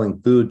 selling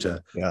food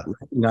to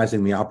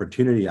recognizing the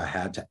opportunity I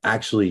had to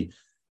actually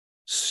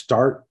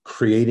start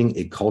creating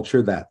a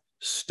culture that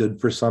stood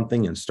for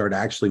something and start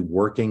actually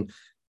working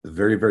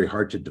very, very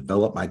hard to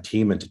develop my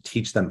team and to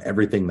teach them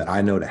everything that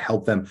I know to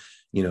help them,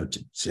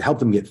 to help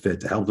them get fit,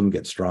 to help them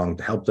get strong,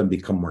 to help them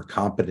become more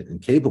competent and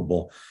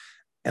capable.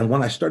 And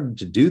when I started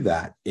to do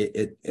that,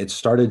 it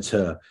started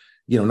to,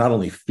 not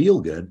only feel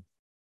good,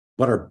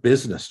 but our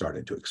business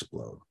started to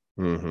explode.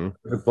 Mm-hmm.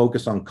 To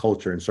focus on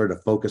culture and started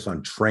to focus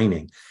on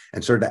training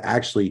and started to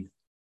actually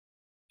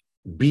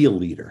be a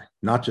leader,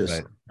 not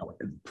just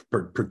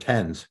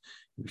pretend.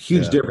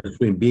 Huge difference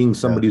between being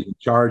somebody who's in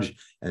charge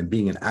and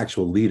being an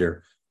actual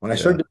leader. When I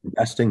started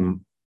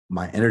investing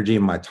my energy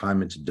and my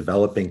time into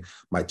developing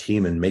my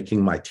team and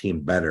making my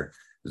team better,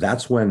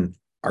 that's when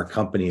our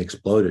company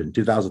exploded. In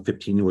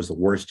 2015 was the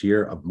worst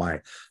year of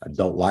my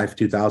adult life.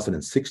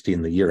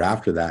 2016, the year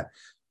after that,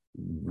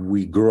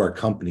 we grew our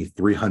company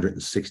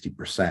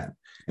 360%.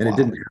 And it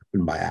didn't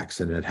happen by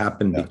accident. It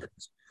happened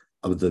because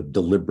of the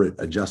deliberate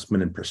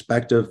adjustment and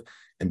perspective,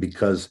 and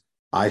because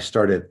I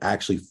started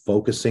actually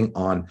focusing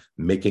on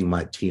making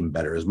my team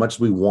better. As much as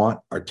we want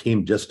our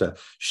team just to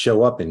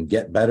show up and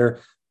get better,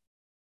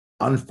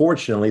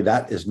 unfortunately,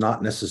 that is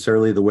not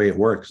necessarily the way it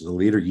works. As a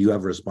leader, you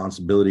have a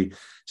responsibility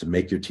to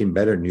make your team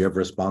better, and you have a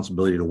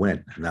responsibility to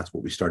win. And that's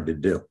what we started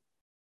to do.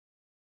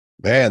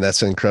 Man,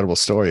 that's an incredible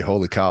story.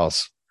 Holy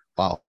cows.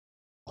 Wow.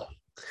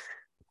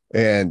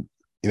 And,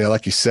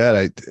 like you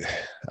said,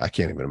 I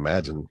can't even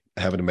imagine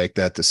having to make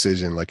that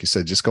decision. Like you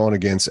said, just going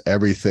against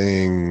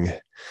everything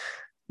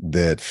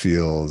that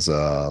feels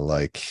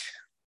like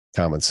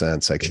common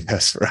sense, I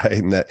guess, right?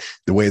 And that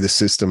the way the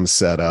system's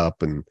set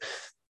up and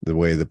the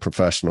way the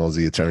professionals,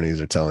 the attorneys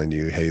are telling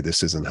you, hey,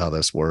 this isn't how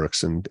this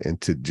works. And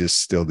to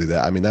just still do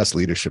that. I mean, that's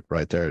leadership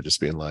right there.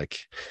 Just being like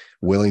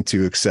willing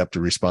to accept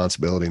the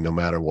responsibility no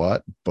matter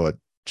what, but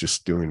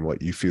just doing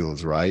what you feel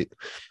is right.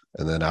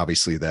 And then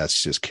obviously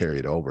that's just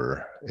carried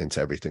over into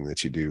everything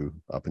that you do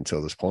up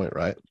until this point,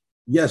 right?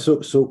 Yeah.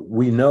 So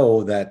we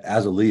know that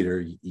as a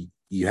leader,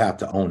 you have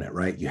to own it,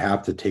 right? You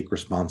have to take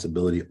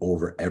responsibility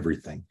over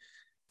everything.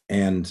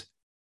 And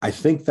I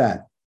think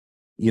that,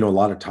 a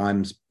lot of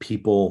times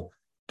people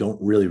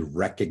don't really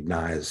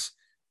recognize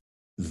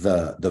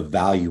the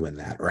value in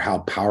that or how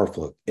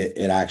powerful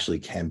it actually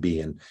can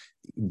be. And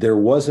there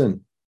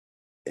wasn't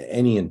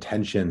any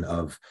intention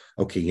of,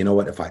 okay, you know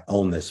what, if I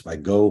own this, if I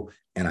go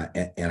and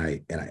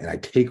I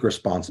take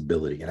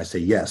responsibility and I say,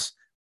 yes,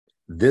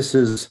 this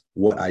is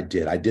what I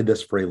did. I did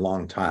this for a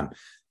long time.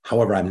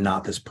 However, I'm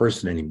not this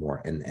person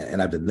anymore.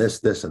 And I've been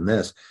this, and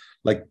this.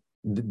 Like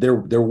there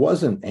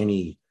wasn't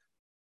any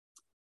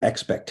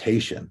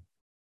expectation.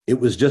 It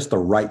was just the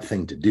right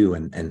thing to do.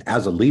 And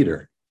as a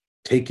leader,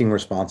 taking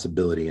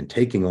responsibility and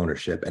taking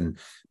ownership and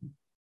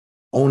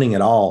owning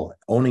it all,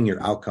 owning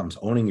your outcomes,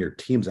 owning your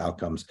team's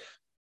outcomes,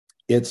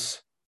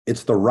 it's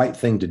the right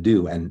thing to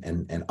do.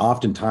 And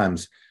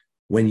oftentimes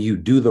when you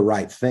do the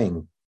right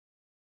thing,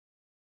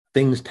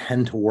 things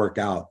tend to work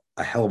out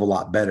a hell of a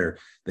lot better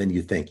than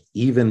you think,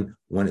 even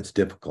when it's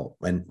difficult.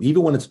 And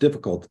even when it's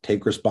difficult to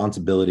take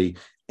responsibility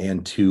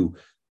and to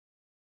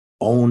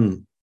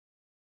own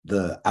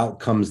the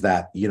outcomes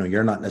that,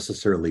 you're not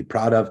necessarily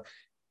proud of,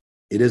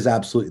 it is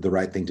absolutely the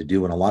right thing to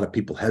do. And a lot of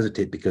people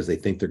hesitate because they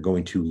think they're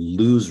going to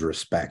lose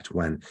respect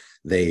when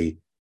they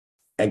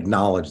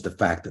acknowledge the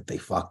fact that they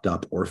fucked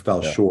up or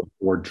fell short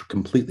or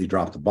completely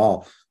dropped the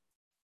ball.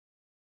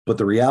 But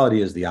the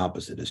reality is the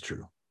opposite is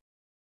true.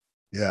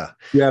 Yeah.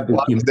 You have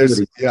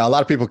the a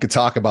lot of people could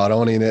talk about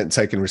owning it and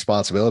taking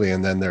responsibility.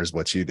 And then there's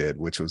what you did,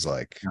 which was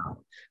like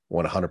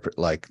 100%,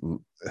 like,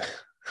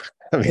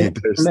 I mean,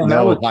 there's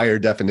no higher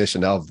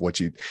definition of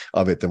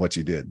it than what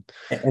you did.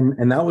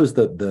 And that was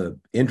the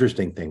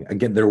interesting thing.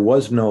 Again, it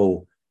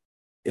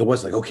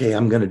was like, okay,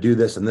 I'm going to do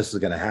this and this is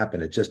going to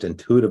happen. It just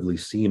intuitively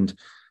seemed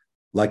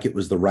like it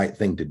was the right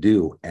thing to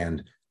do.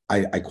 And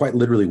I quite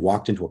literally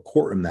walked into a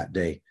courtroom that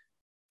day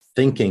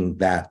thinking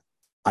that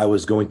I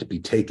was going to be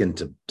taken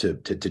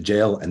to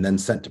jail and then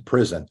sent to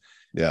prison.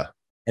 Yeah.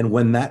 And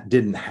when that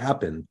didn't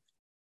happen,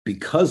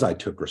 because I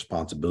took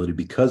responsibility,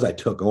 because I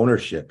took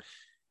ownership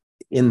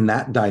in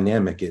that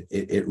dynamic,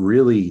 it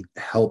really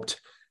helped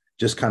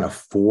just kind of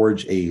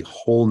forge a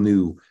whole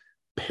new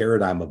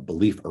paradigm of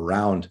belief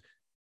around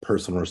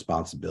personal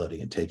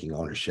responsibility and taking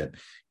ownership.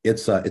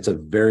 It's a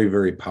very,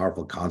 very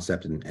powerful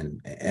concept.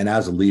 And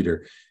as a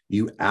leader,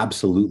 you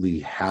absolutely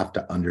have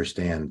to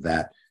understand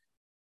that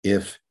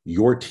if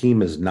your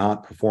team is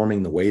not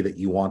performing the way that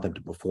you want them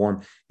to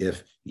perform,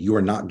 if you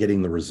are not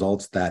getting the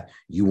results that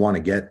you want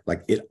to get,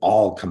 like, it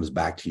all comes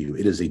back to you.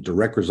 It is a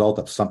direct result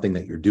of something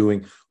that you're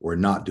doing or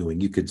not doing.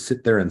 You could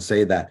sit there and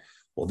say that,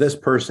 well, this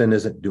person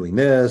isn't doing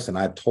this, and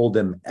I've told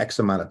them X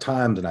amount of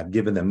times, and I've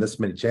given them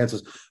this many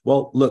chances.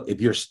 Well, look, if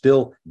you're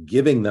still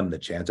giving them the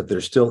chance, if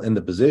they're still in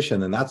the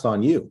position, then that's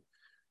on you,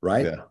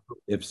 right? Yeah.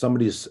 If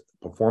somebody's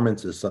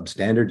performance is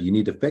substandard, you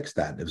need to fix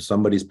that. If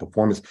somebody's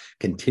performance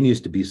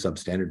continues to be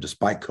substandard,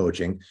 despite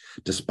coaching,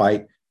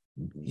 despite,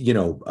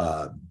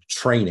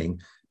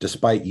 training,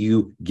 despite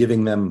you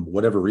giving them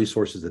whatever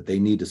resources that they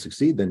need to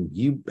succeed, then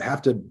you have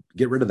to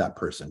get rid of that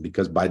person,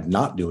 because by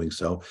not doing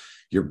so,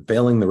 you're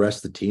failing the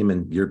rest of the team,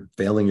 and you're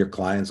failing your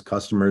clients,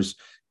 customers,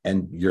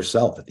 and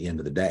yourself at the end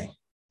of the day.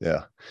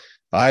 Yeah.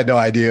 I had no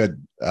idea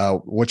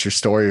what your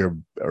story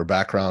or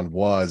background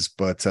was,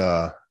 but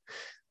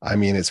I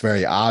mean, it's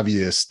very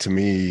obvious to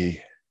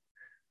me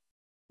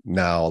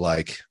now,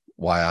 like,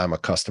 why I'm a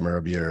customer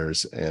of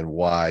yours and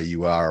why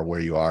you are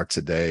where you are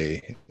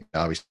today.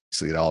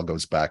 Obviously, it all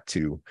goes back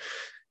to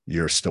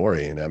your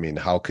story. And I mean,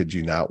 how could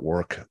you not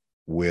work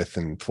with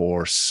and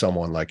for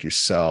someone like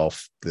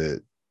yourself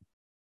that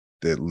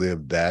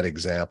lived that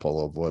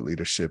example of what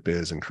leadership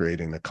is, and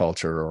creating the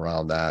culture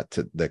around that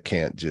that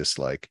can't just,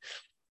 like,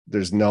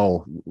 there's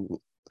no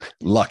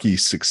lucky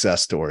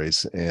success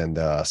stories. And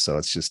so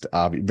it's just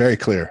obvious, very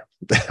clear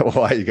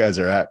why you guys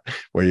are at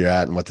where you're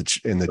at, and what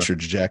the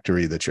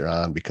trajectory that you're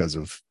on because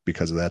of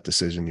that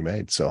decision you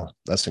made. So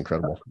that's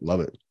incredible.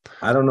 Love it.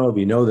 I don't know if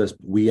you know this,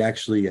 but we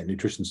actually at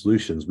Nutrition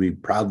Solutions, we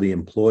proudly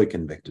employ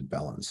convicted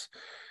felons.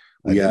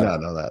 I did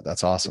not know that.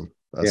 That's awesome.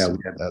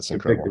 That's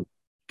incredible.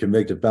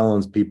 Convicted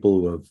felons, people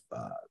who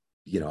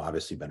have,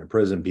 obviously been in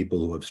prison, people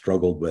who have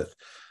struggled with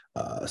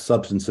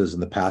substances in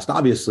the past.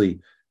 Obviously,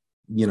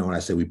 when I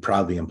say we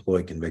proudly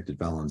employ convicted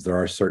felons, there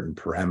are certain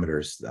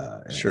parameters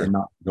Sure. and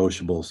not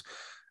negotiables.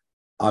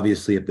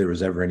 Obviously, if there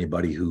was ever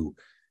anybody who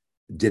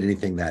did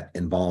anything that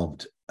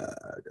involved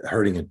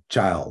hurting a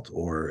child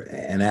or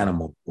an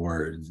animal,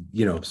 or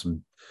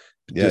some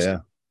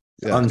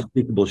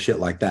unspeakable shit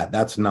like that,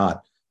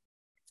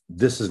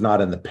 this is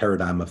not in the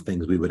paradigm of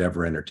things we would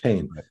ever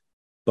entertain. Right.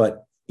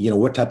 But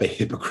what type of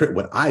hypocrite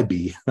would I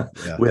be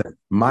with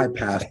my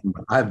past,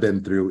 what I've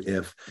been through,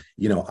 if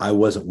I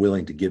wasn't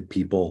willing to give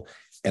people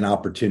an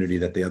opportunity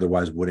that they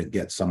otherwise wouldn't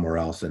get somewhere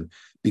else? And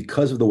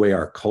because of the way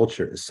our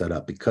culture is set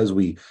up, because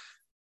we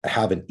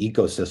have an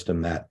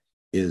ecosystem that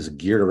is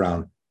geared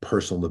around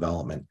personal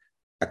development,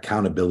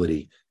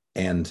 accountability,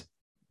 and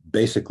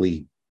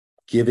basically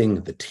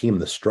giving the team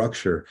the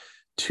structure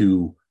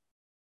to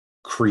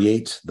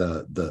create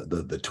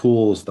the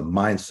tools, the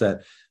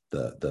mindset,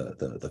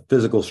 the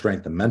physical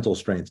strength, the mental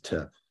strength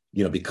to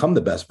become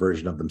the best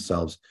version of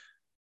themselves,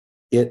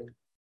 it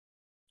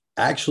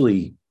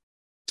actually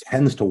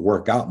tends to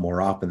work out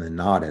more often than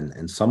not.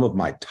 And some of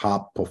my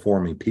top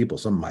performing people,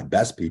 some of my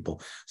best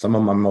people, some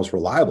of my most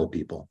reliable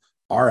people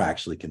are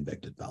actually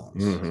convicted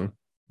felons. Mm-hmm.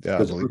 Yeah,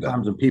 because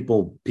sometimes when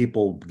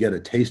people get a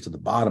taste of the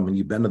bottom, when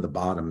you've been to the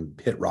bottom,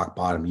 hit rock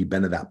bottom, you've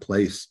been to that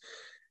place,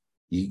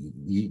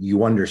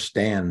 you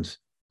understand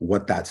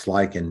what that's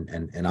like,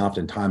 and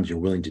oftentimes you're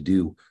willing to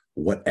do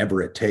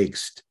whatever it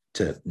takes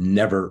to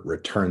never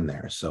return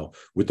there. So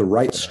with the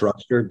right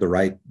structure, the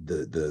right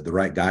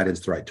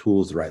guidance, the right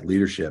tools, the right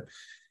leadership,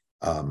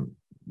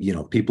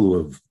 people who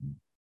have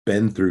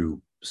been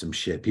through some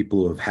shit,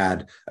 people who have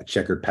had a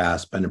checkered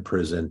past, been in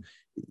prison,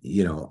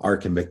 are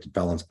convicted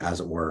felons, as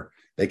it were,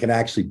 they can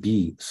actually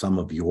be some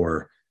of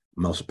your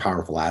most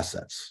powerful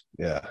assets.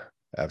 Yeah,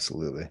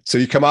 absolutely. So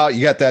you come out,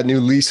 you got that new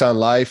lease on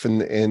life,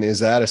 and is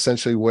that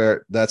essentially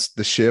where that's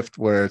the shift,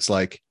 where it's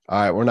like, all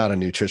right, we're not a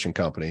nutrition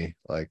company.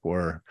 Like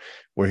we're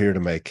here to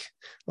make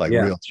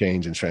real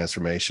change and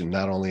transformation,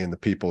 not only in the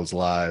people's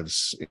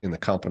lives in the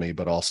company,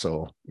 but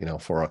also,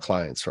 for our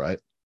clients. Right.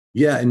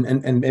 Yeah.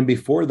 And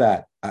before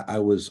that, I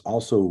was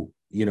also,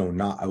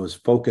 I was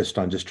focused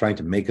on just trying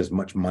to make as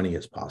much money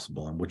as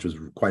possible. And which was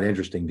quite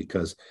interesting,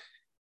 because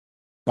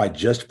by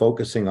just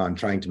focusing on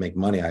trying to make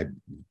money, I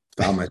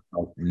found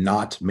myself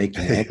not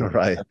making any.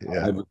 Right.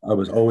 Yeah. I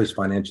was always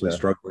financially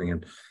struggling.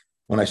 And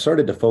when I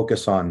started to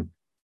focus on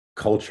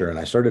culture, and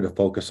I started to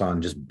focus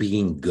on just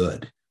being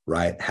good,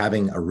 right?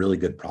 Having a really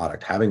good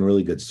product, having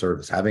really good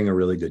service, having a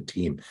really good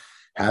team,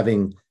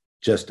 having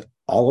just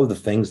all of the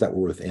things that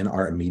were within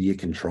our immediate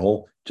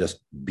control, just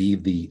be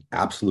the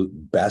absolute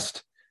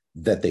best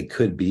that they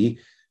could be,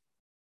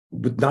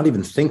 with not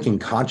even thinking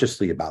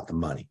consciously about the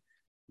money.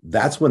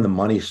 That's when the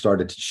money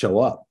started to show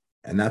up.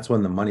 And that's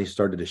when the money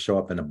started to show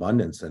up in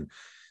abundance. And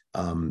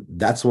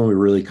that's when we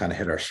really kind of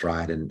hit our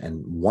stride.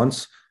 And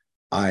once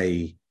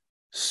I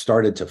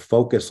started to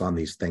focus on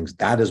these things,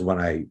 that is when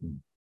I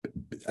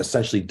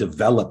essentially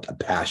developed a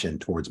passion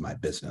towards my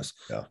business.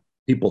 Yeah.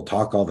 People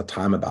talk all the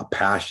time about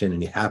passion,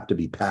 and you have to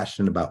be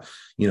passionate about,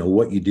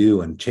 what you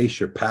do, and chase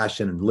your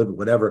passion and live it,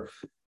 whatever.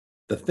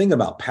 The thing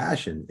about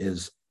passion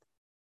is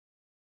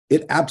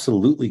it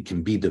absolutely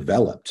can be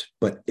developed,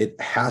 but it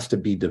has to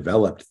be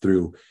developed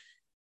through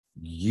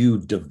you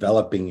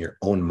developing your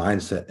own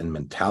mindset and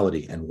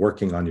mentality and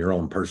working on your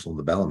own personal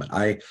development.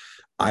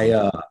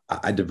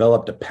 I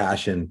developed a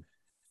passion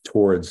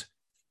towards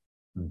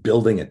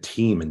building a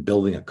team and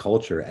building a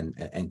culture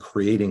and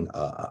creating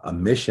a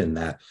mission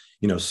that,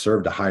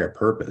 served a higher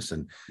purpose,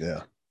 and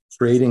Yeah.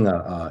 creating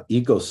a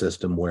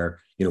ecosystem where,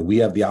 we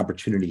have the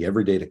opportunity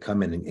every day to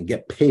come in and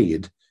get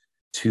paid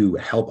to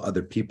help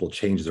other people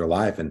change their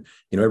life. And,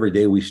 every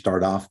day we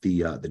start off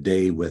the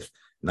day with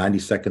 90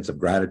 seconds of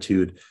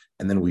gratitude,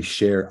 and then we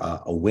share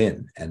a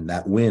win, and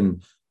that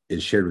win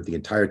is shared with the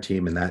entire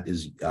team. And that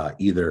is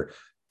either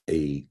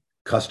a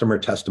customer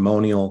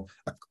testimonial,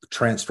 a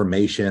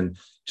transformation,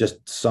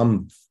 just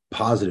some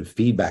positive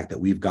feedback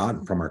that we've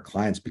gotten from our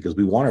clients, because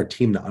we want our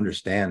team to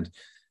understand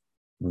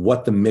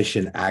what the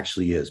mission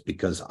actually is,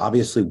 because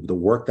obviously the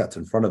work that's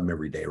in front of them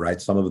every day,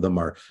 right? Some of them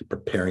are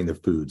preparing the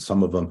food.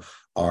 Some of them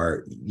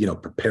are,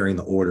 preparing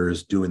the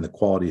orders, doing the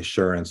quality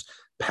assurance,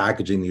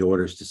 packaging the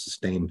orders to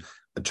sustain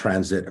a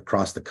transit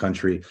across the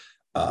country,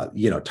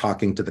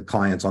 talking to the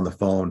clients on the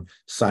phone,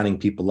 signing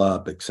people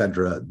up,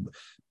 etc.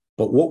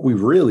 But what we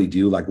really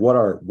do, like what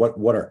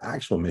our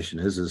actual mission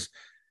is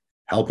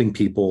helping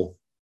people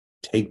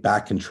take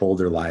back control of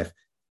their life,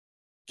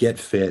 get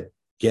fit,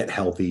 get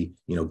healthy,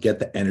 get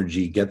the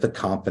energy, get the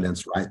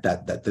confidence, right,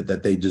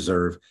 that they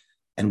deserve.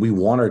 And we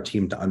want our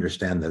team to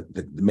understand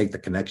that make the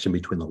connection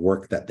between the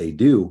work that they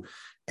do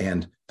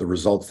and the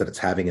results that it's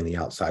having in the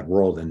outside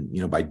world.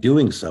 And, by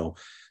doing so,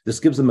 this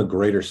gives them a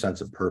greater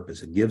sense of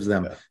purpose. It gives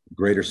them a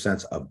greater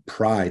sense of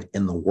pride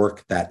in the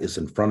work that is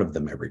in front of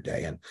them every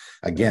day. And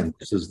again,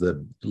 this is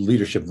the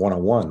leadership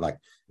 101. Like,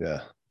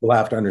 people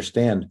have to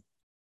understand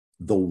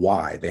the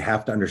why. They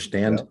have to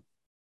understand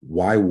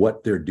why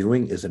what they're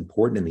doing is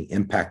important and the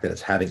impact that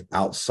it's having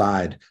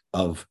outside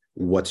of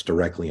what's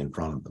directly in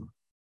front of them.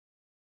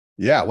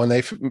 Yeah. When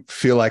they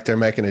feel like they're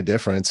making a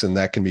difference, and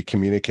that can be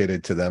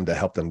communicated to them to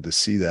help them to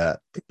see that.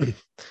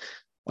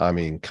 I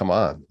mean, come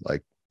on,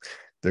 like,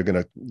 they're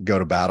going to go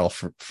to battle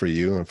for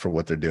you and for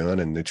what they're doing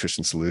and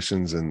Nutrition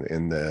Solutions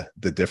and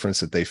the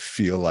difference that they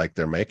feel like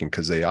they're making,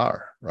 because they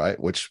are, right?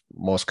 Which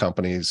most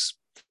companies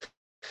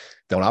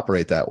don't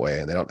operate that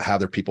way, and they don't have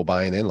their people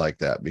buying in like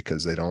that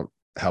because they don't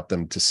help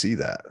them to see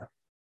that.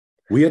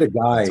 We had a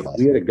guy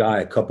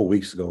a couple of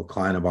weeks ago, a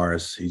client of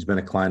ours. He's been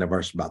a client of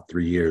ours for about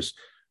 3 years,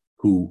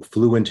 who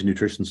flew into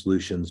Nutrition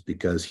Solutions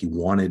because he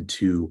wanted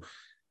to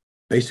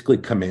basically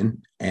come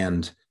in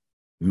and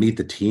meet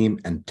the team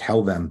and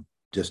tell them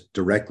just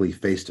directly,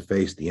 face to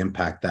face, the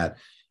impact that,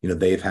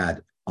 they've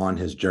had on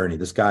his journey.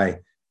 This guy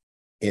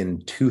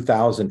in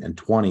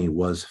 2020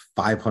 was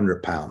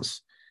 500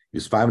 pounds. He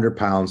was 500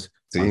 pounds.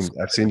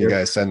 I've seen you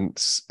guys send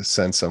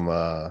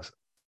some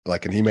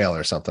like an email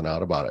or something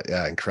out about it.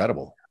 Yeah,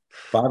 incredible.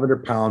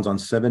 500 pounds on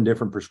 7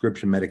 different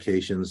prescription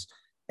medications.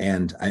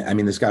 And I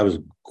mean, this guy was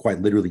quite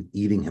literally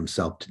eating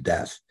himself to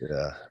death.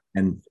 Yeah.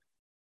 And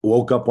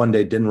woke up one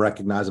day, didn't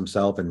recognize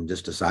himself, and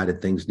just decided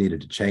things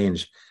needed to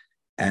change,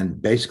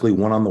 and basically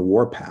went on the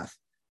warpath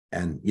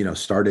and,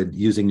 started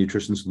using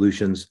Nutrition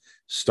Solutions,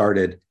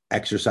 started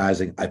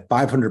exercising at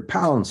 500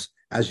 pounds.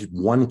 As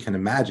one can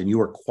imagine,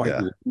 you are quite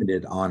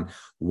limited on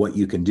what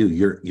you can do.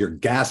 Your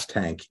gas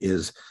tank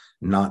is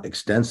not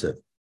extensive.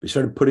 We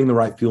started putting the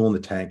right fuel in the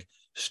tank,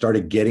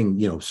 started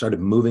getting, started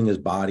moving his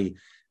body.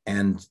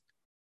 And,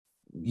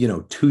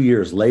 2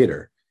 years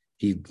later,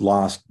 he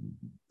lost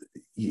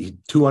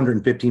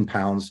 215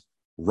 pounds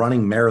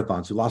running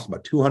marathons. He lost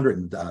about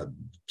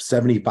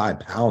 275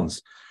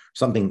 pounds,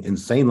 something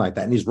insane like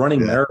that. And he's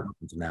running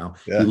marathons now.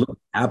 He looks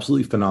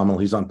absolutely phenomenal.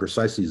 He's on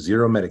precisely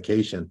 0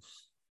 medication.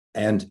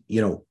 And,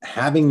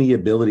 having the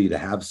ability to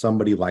have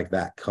somebody like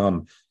that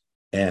come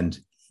and,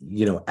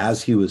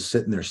 as he was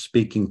sitting there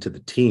speaking to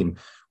the team,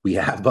 we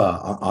have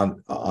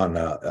on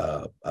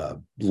a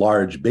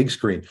large big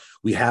screen,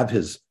 we have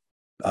his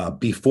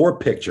before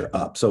picture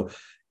up. So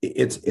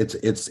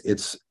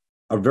it's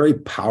a very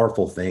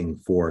powerful thing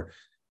for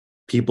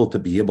people to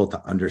be able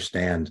to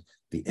understand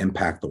the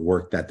impact the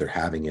work that they're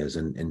having is.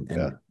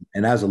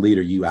 And as a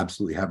leader, you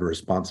absolutely have a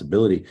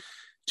responsibility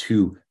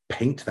to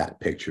paint that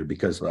picture,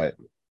 because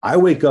I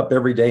wake up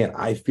every day and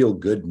I feel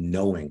good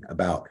knowing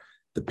about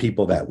the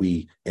people that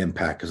we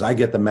impact, because I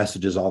get the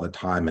messages all the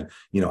time, and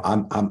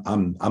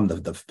I'm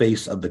the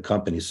face of the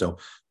company. So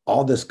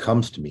all this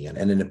comes to me and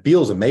it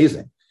feels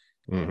amazing.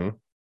 Mm-hmm.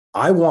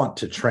 I want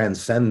to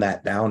transcend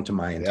that down to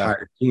my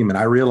entire team. And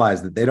I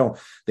realize that they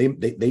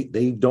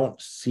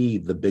don't see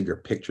the bigger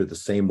picture the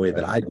same way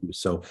that I do.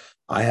 So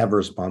I have a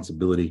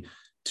responsibility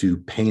to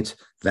paint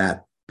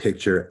that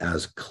picture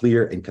as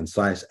clear and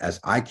concise as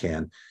I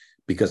can,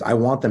 because I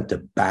want them to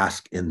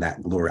bask in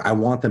that glory. I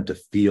want them to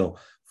feel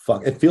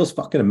it feels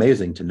fucking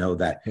amazing to know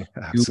that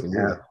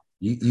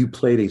you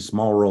played a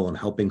small role in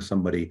helping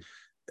somebody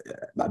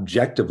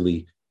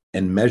objectively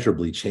and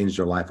measurably change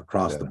their life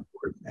across the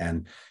board.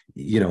 And,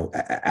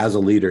 as a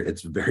leader,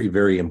 it's very,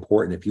 very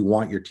important. If you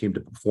want your team to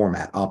perform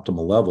at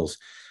optimal levels,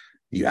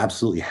 you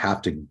absolutely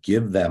have to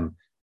give them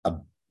a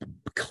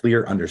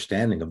clear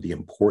understanding of the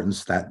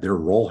importance that their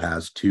role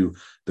has to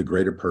the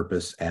greater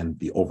purpose and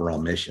the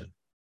overall mission.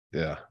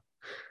 Yeah.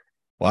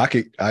 Well,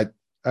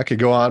 I could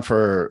go on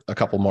for a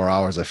couple more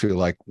hours, I feel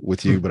like,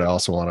 with you, but I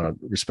also want to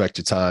respect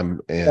your time.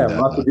 And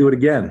I'll have to do it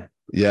again.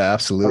 Yeah,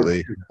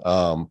 absolutely.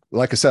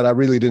 Like I said, I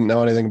really didn't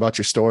know anything about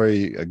your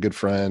story. A good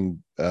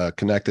friend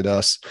connected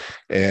us,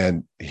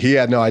 and he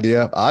had no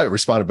idea. I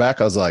responded back.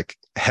 I was like,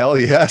 "Hell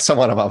yeah,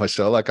 someone on my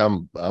show!" Like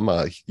I'm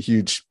a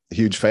huge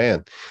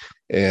fan.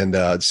 And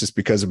it's just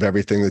because of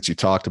everything that you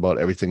talked about,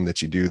 everything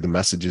that you do, the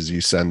messages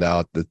you send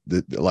out.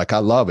 Like I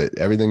love it.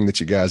 Everything that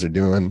you guys are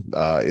doing.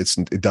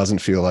 It doesn't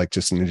feel like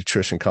just a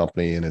nutrition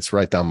company, and it's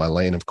right down my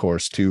lane, of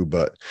course, too.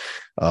 But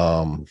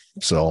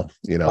so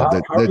you know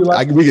How do you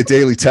like we get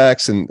daily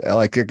texts, and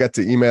like I got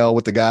the email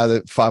with the guy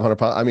that 500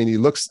 pounds. I mean, he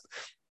looks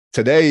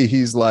today.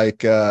 He's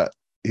like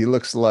he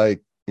looks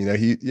like. You know,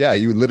 he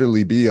would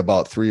literally be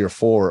about 3 or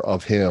 4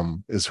 of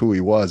him is who he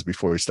was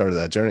before he started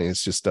that journey.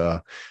 It's just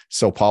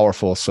so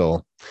powerful.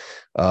 So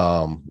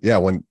yeah,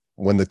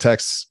 when the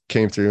text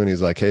came through and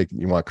he's like, "Hey,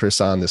 you want Chris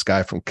on, this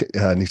guy from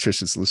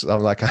Nutrition Solutions?"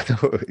 I'm like, I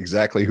know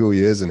exactly who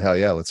he is, and hell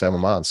yeah, let's have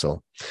him on.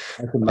 So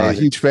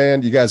huge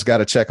fan. You guys got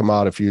to check him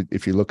out if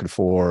you're looking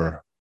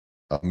for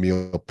a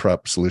meal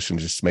prep solution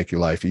just to make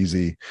your life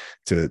easy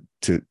to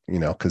you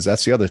know, because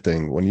that's the other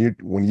thing, when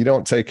you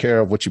don't take care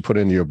of what you put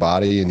into your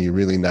body and you're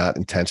really not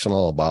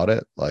intentional about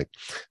it, like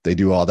they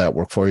do all that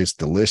work for you. It's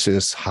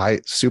delicious,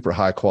 super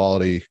high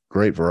quality,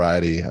 great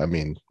variety. I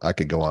mean, I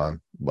could go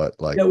on, but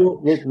like, yeah,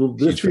 well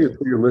just for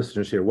your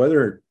listeners here,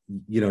 whether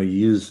you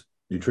use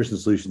Nutrition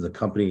Solutions, a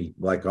company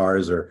like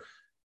ours, or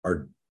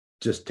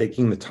just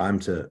taking the time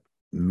to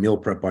meal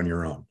prep on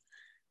your own.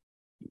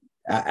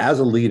 As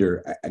a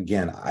leader,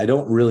 again, I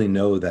don't really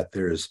know that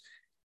there's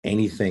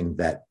anything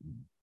that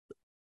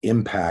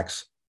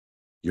impacts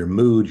your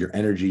mood, your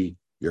energy,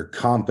 your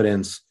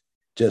confidence,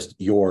 just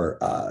your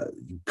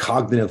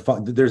cognitive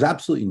there's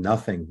absolutely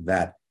nothing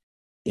that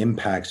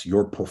impacts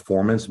your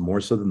performance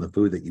more so than the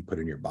food that you put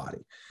in your body.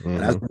 Mm-hmm.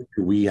 And as a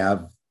leader, we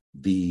have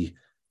the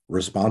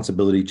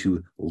responsibility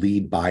to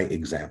lead by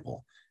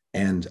example.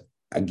 And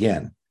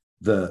again,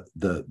 the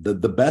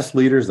best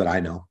leaders that I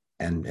know,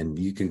 and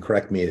you can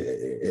correct me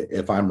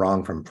if I'm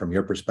wrong from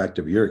your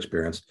perspective, your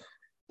experience,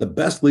 the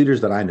best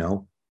leaders that I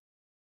know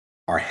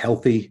are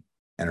healthy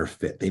and are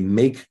fit. They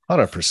make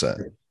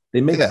 100%. They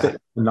make fitness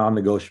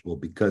non-negotiable,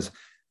 because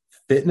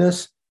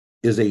fitness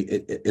is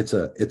it's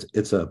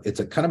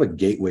a kind of a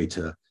gateway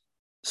to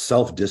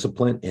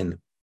self-discipline in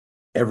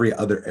every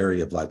other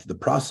area of life. The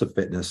process of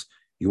fitness,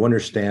 you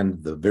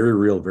understand the very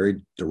real,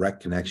 very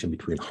direct connection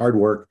between hard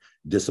work,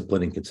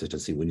 discipline, and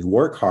consistency. When you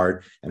work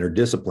hard and are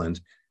disciplined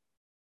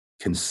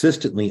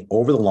consistently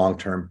over the long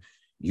term,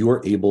 you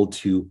are able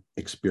to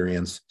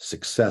experience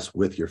success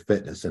with your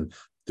fitness. And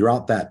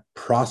throughout that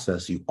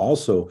process, you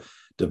also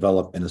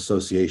develop an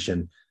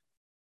association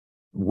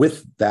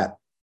with that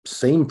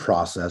same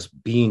process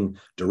being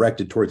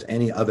directed towards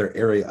any other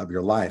area of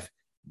your life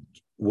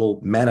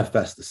will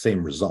manifest the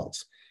same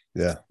results.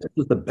 Yeah. This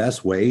is the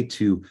best way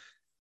to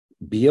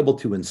be able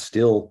to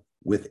instill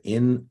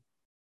within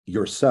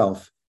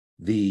yourself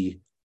the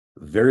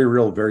very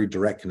real, very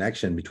direct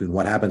connection between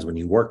what happens when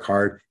you work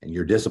hard and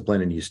you're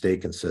disciplined and you stay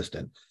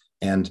consistent.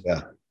 And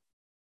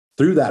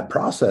through that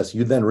process,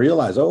 you then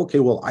realize, oh, okay,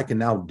 well, I can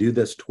now do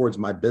this towards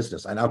my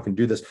business. I now can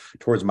do this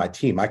towards my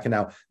team. I can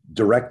now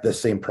direct the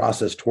same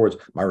process towards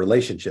my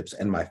relationships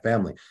and my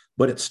family.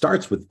 But it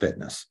starts with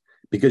fitness,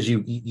 because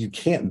you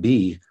can't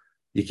be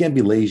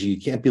lazy.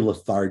 You can't be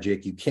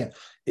lethargic. You can't,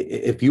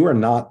 if you are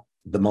not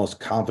the most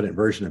confident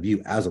version of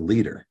you as a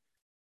leader,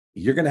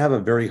 you're going to have a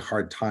very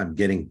hard time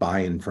getting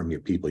buy-in from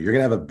your people. You're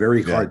going to have a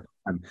very hard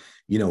time,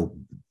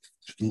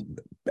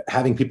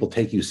 having people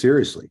take you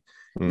seriously.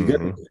 You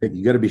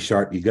got to be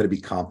sharp. You got to be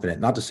confident.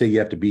 Not to say you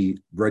have to be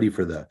ready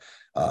for the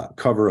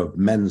cover of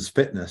Men's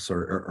Fitness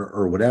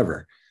or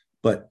whatever,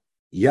 but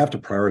you have to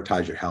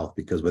prioritize your health,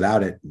 because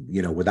without it,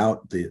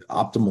 without the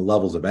optimal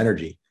levels of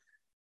energy,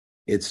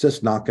 it's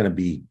just not going to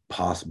be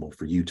possible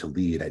for you to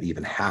lead at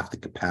even half the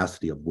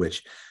capacity of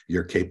which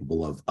you're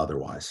capable of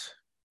otherwise.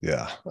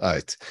 Yeah,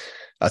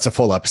 that's a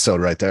full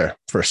episode right there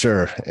for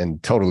sure,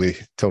 and totally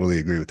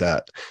agree with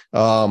that.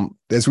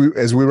 As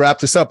we wrap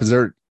this up, is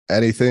there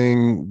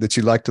anything that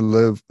you'd like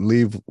to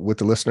leave with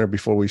the listener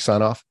before we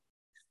sign off?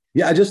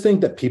 Yeah, I just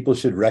think that people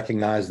should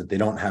recognize that they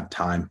don't have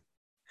time.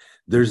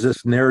 There's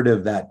this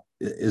narrative that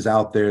is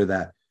out there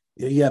that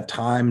you have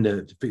time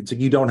it's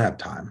like you don't have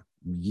time.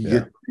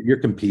 You're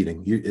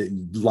competing.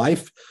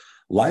 Life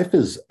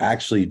is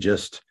actually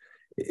just,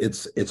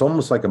 it's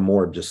almost like a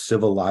more just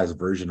civilized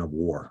version of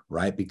war,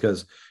 right?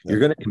 Because you're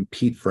going to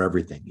compete for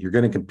everything. You're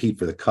going to compete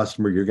for the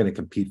customer. You're going to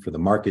compete for the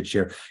market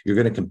share. You're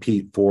going to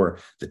compete for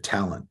the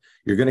talent.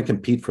 You're going to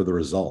compete for the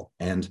result.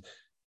 And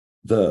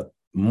the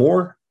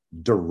more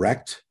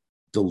direct,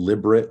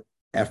 deliberate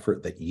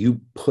effort that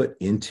you put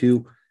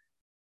into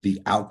the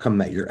outcome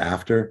that you're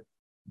after,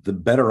 the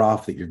better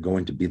off that you're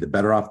going to be, the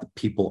better off the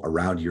people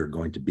around you are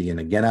going to be. And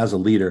again, as a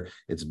leader,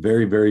 it's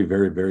very, very,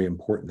 very, very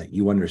important that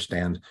you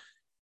understand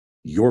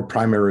your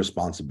primary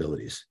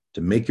responsibilities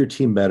to make your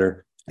team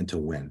better and to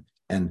win.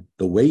 And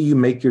the way you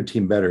make your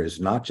team better is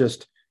not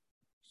just,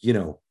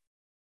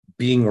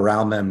 being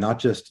around them, not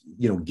just,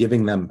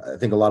 giving them. I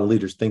think a lot of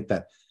leaders think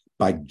that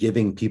by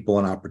giving people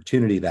an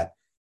opportunity,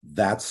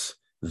 that's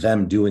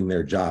them doing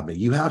their job.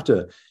 You have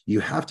to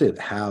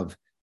have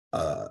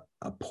a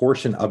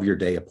portion of your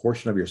day, a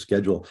portion of your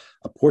schedule,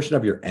 a portion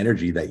of your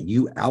energy that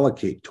you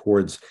allocate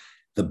towards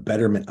the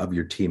betterment of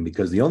your team,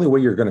 because the only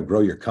way you're going to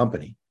grow your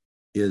company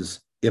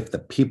is if the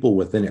people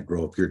within it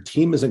grow. If your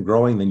team isn't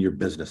growing, then your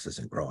business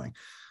isn't growing.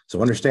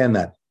 So understand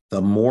that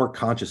the more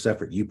conscious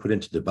effort you put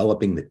into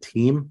developing the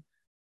team,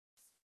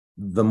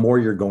 the more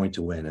you're going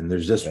to win. And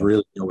there's just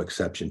really no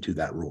exception to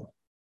that rule.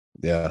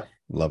 Yeah,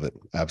 love it.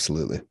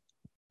 Absolutely.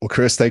 Well,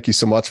 Chris, thank you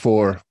so much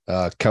for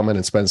coming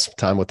and spending some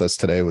time with us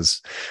today. It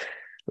was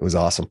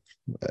awesome.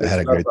 I had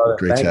a great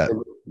chat.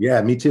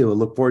 Yeah, me too. I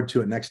look forward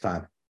to it next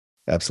time.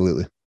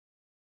 Absolutely.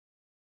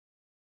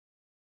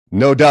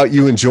 No doubt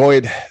you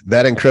enjoyed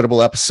that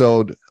incredible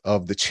episode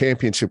of the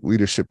Championship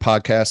Leadership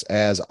Podcast,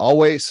 as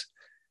always.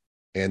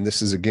 And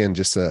this is, again,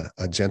 just a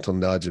gentle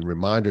nudge and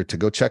reminder to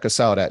go check us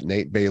out at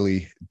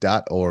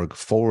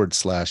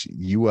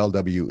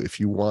natebailey.org/ULW if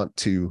you want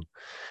to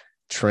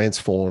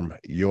transform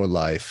your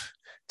life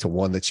to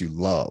one that you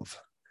love,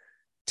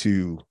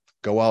 to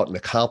go out and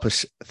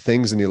accomplish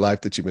things in your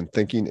life that you've been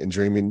thinking and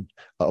dreaming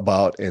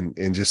about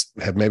and just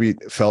have maybe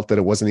felt that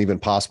it wasn't even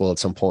possible at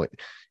some point.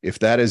 If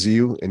that is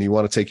you and you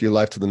want to take your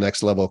life to the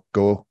next level,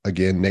 go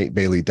again,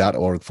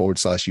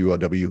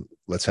 natebailey.org/ULW.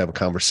 Let's have a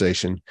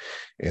conversation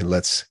and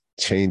let's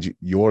change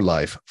your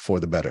life for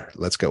the better.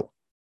 Let's go.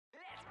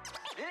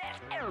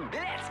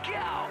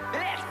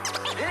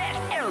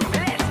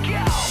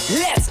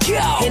 Let's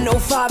go. In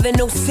 05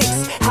 and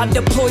 06, I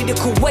deployed to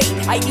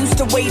Kuwait. I used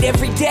to wait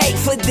every day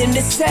for them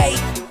to say,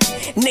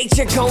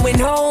 nature going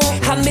home.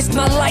 I missed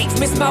my life,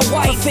 missed my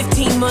wife. For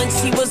 15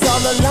 months, she was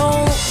all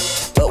alone.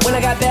 But when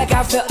I got back,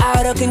 I felt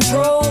out of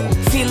control.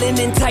 Feeling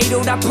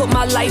entitled, I put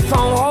my life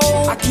on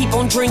hold. I keep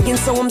on drinking,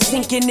 so I'm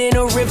sinking in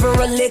a river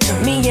of liquor.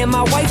 Me and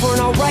my wife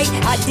weren't alright,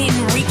 I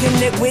didn't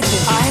reconnect with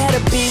her. I had a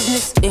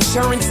business,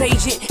 insurance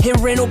agent, and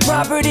rental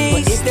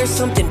properties. But is there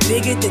something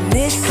bigger than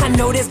this? I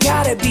know there's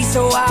gotta be,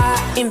 so I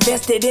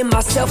invested in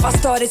myself. I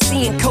started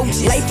seeing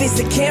coaches. Life is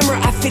a camera,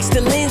 I fixed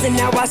the lens, and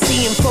now I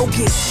see in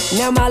focus.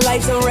 Now my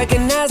life's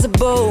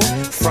unrecognizable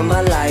from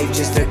my life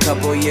just a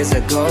couple years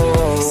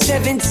ago.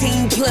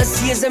 17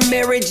 plus years of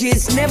marriage,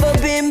 it's never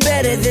been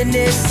better than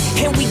this.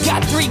 And we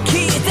got 3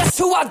 kids, that's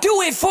who I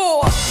do it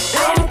for.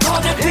 I'm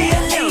called to be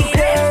a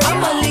leader.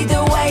 I'ma lead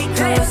the way,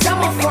 cause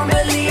I'm a firm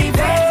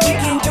believer. We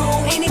can do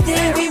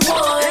anything we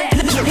want.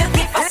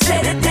 If I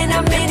said it, then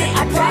I meant it.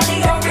 I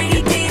probably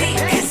already did it.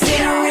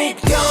 Consider it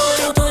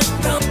done.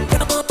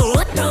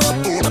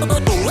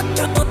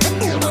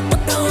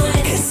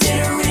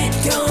 Consider it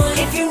done.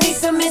 If you need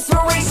some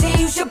inspiration,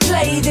 you should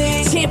play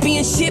this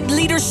Championship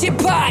Leadership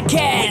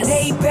Podcast.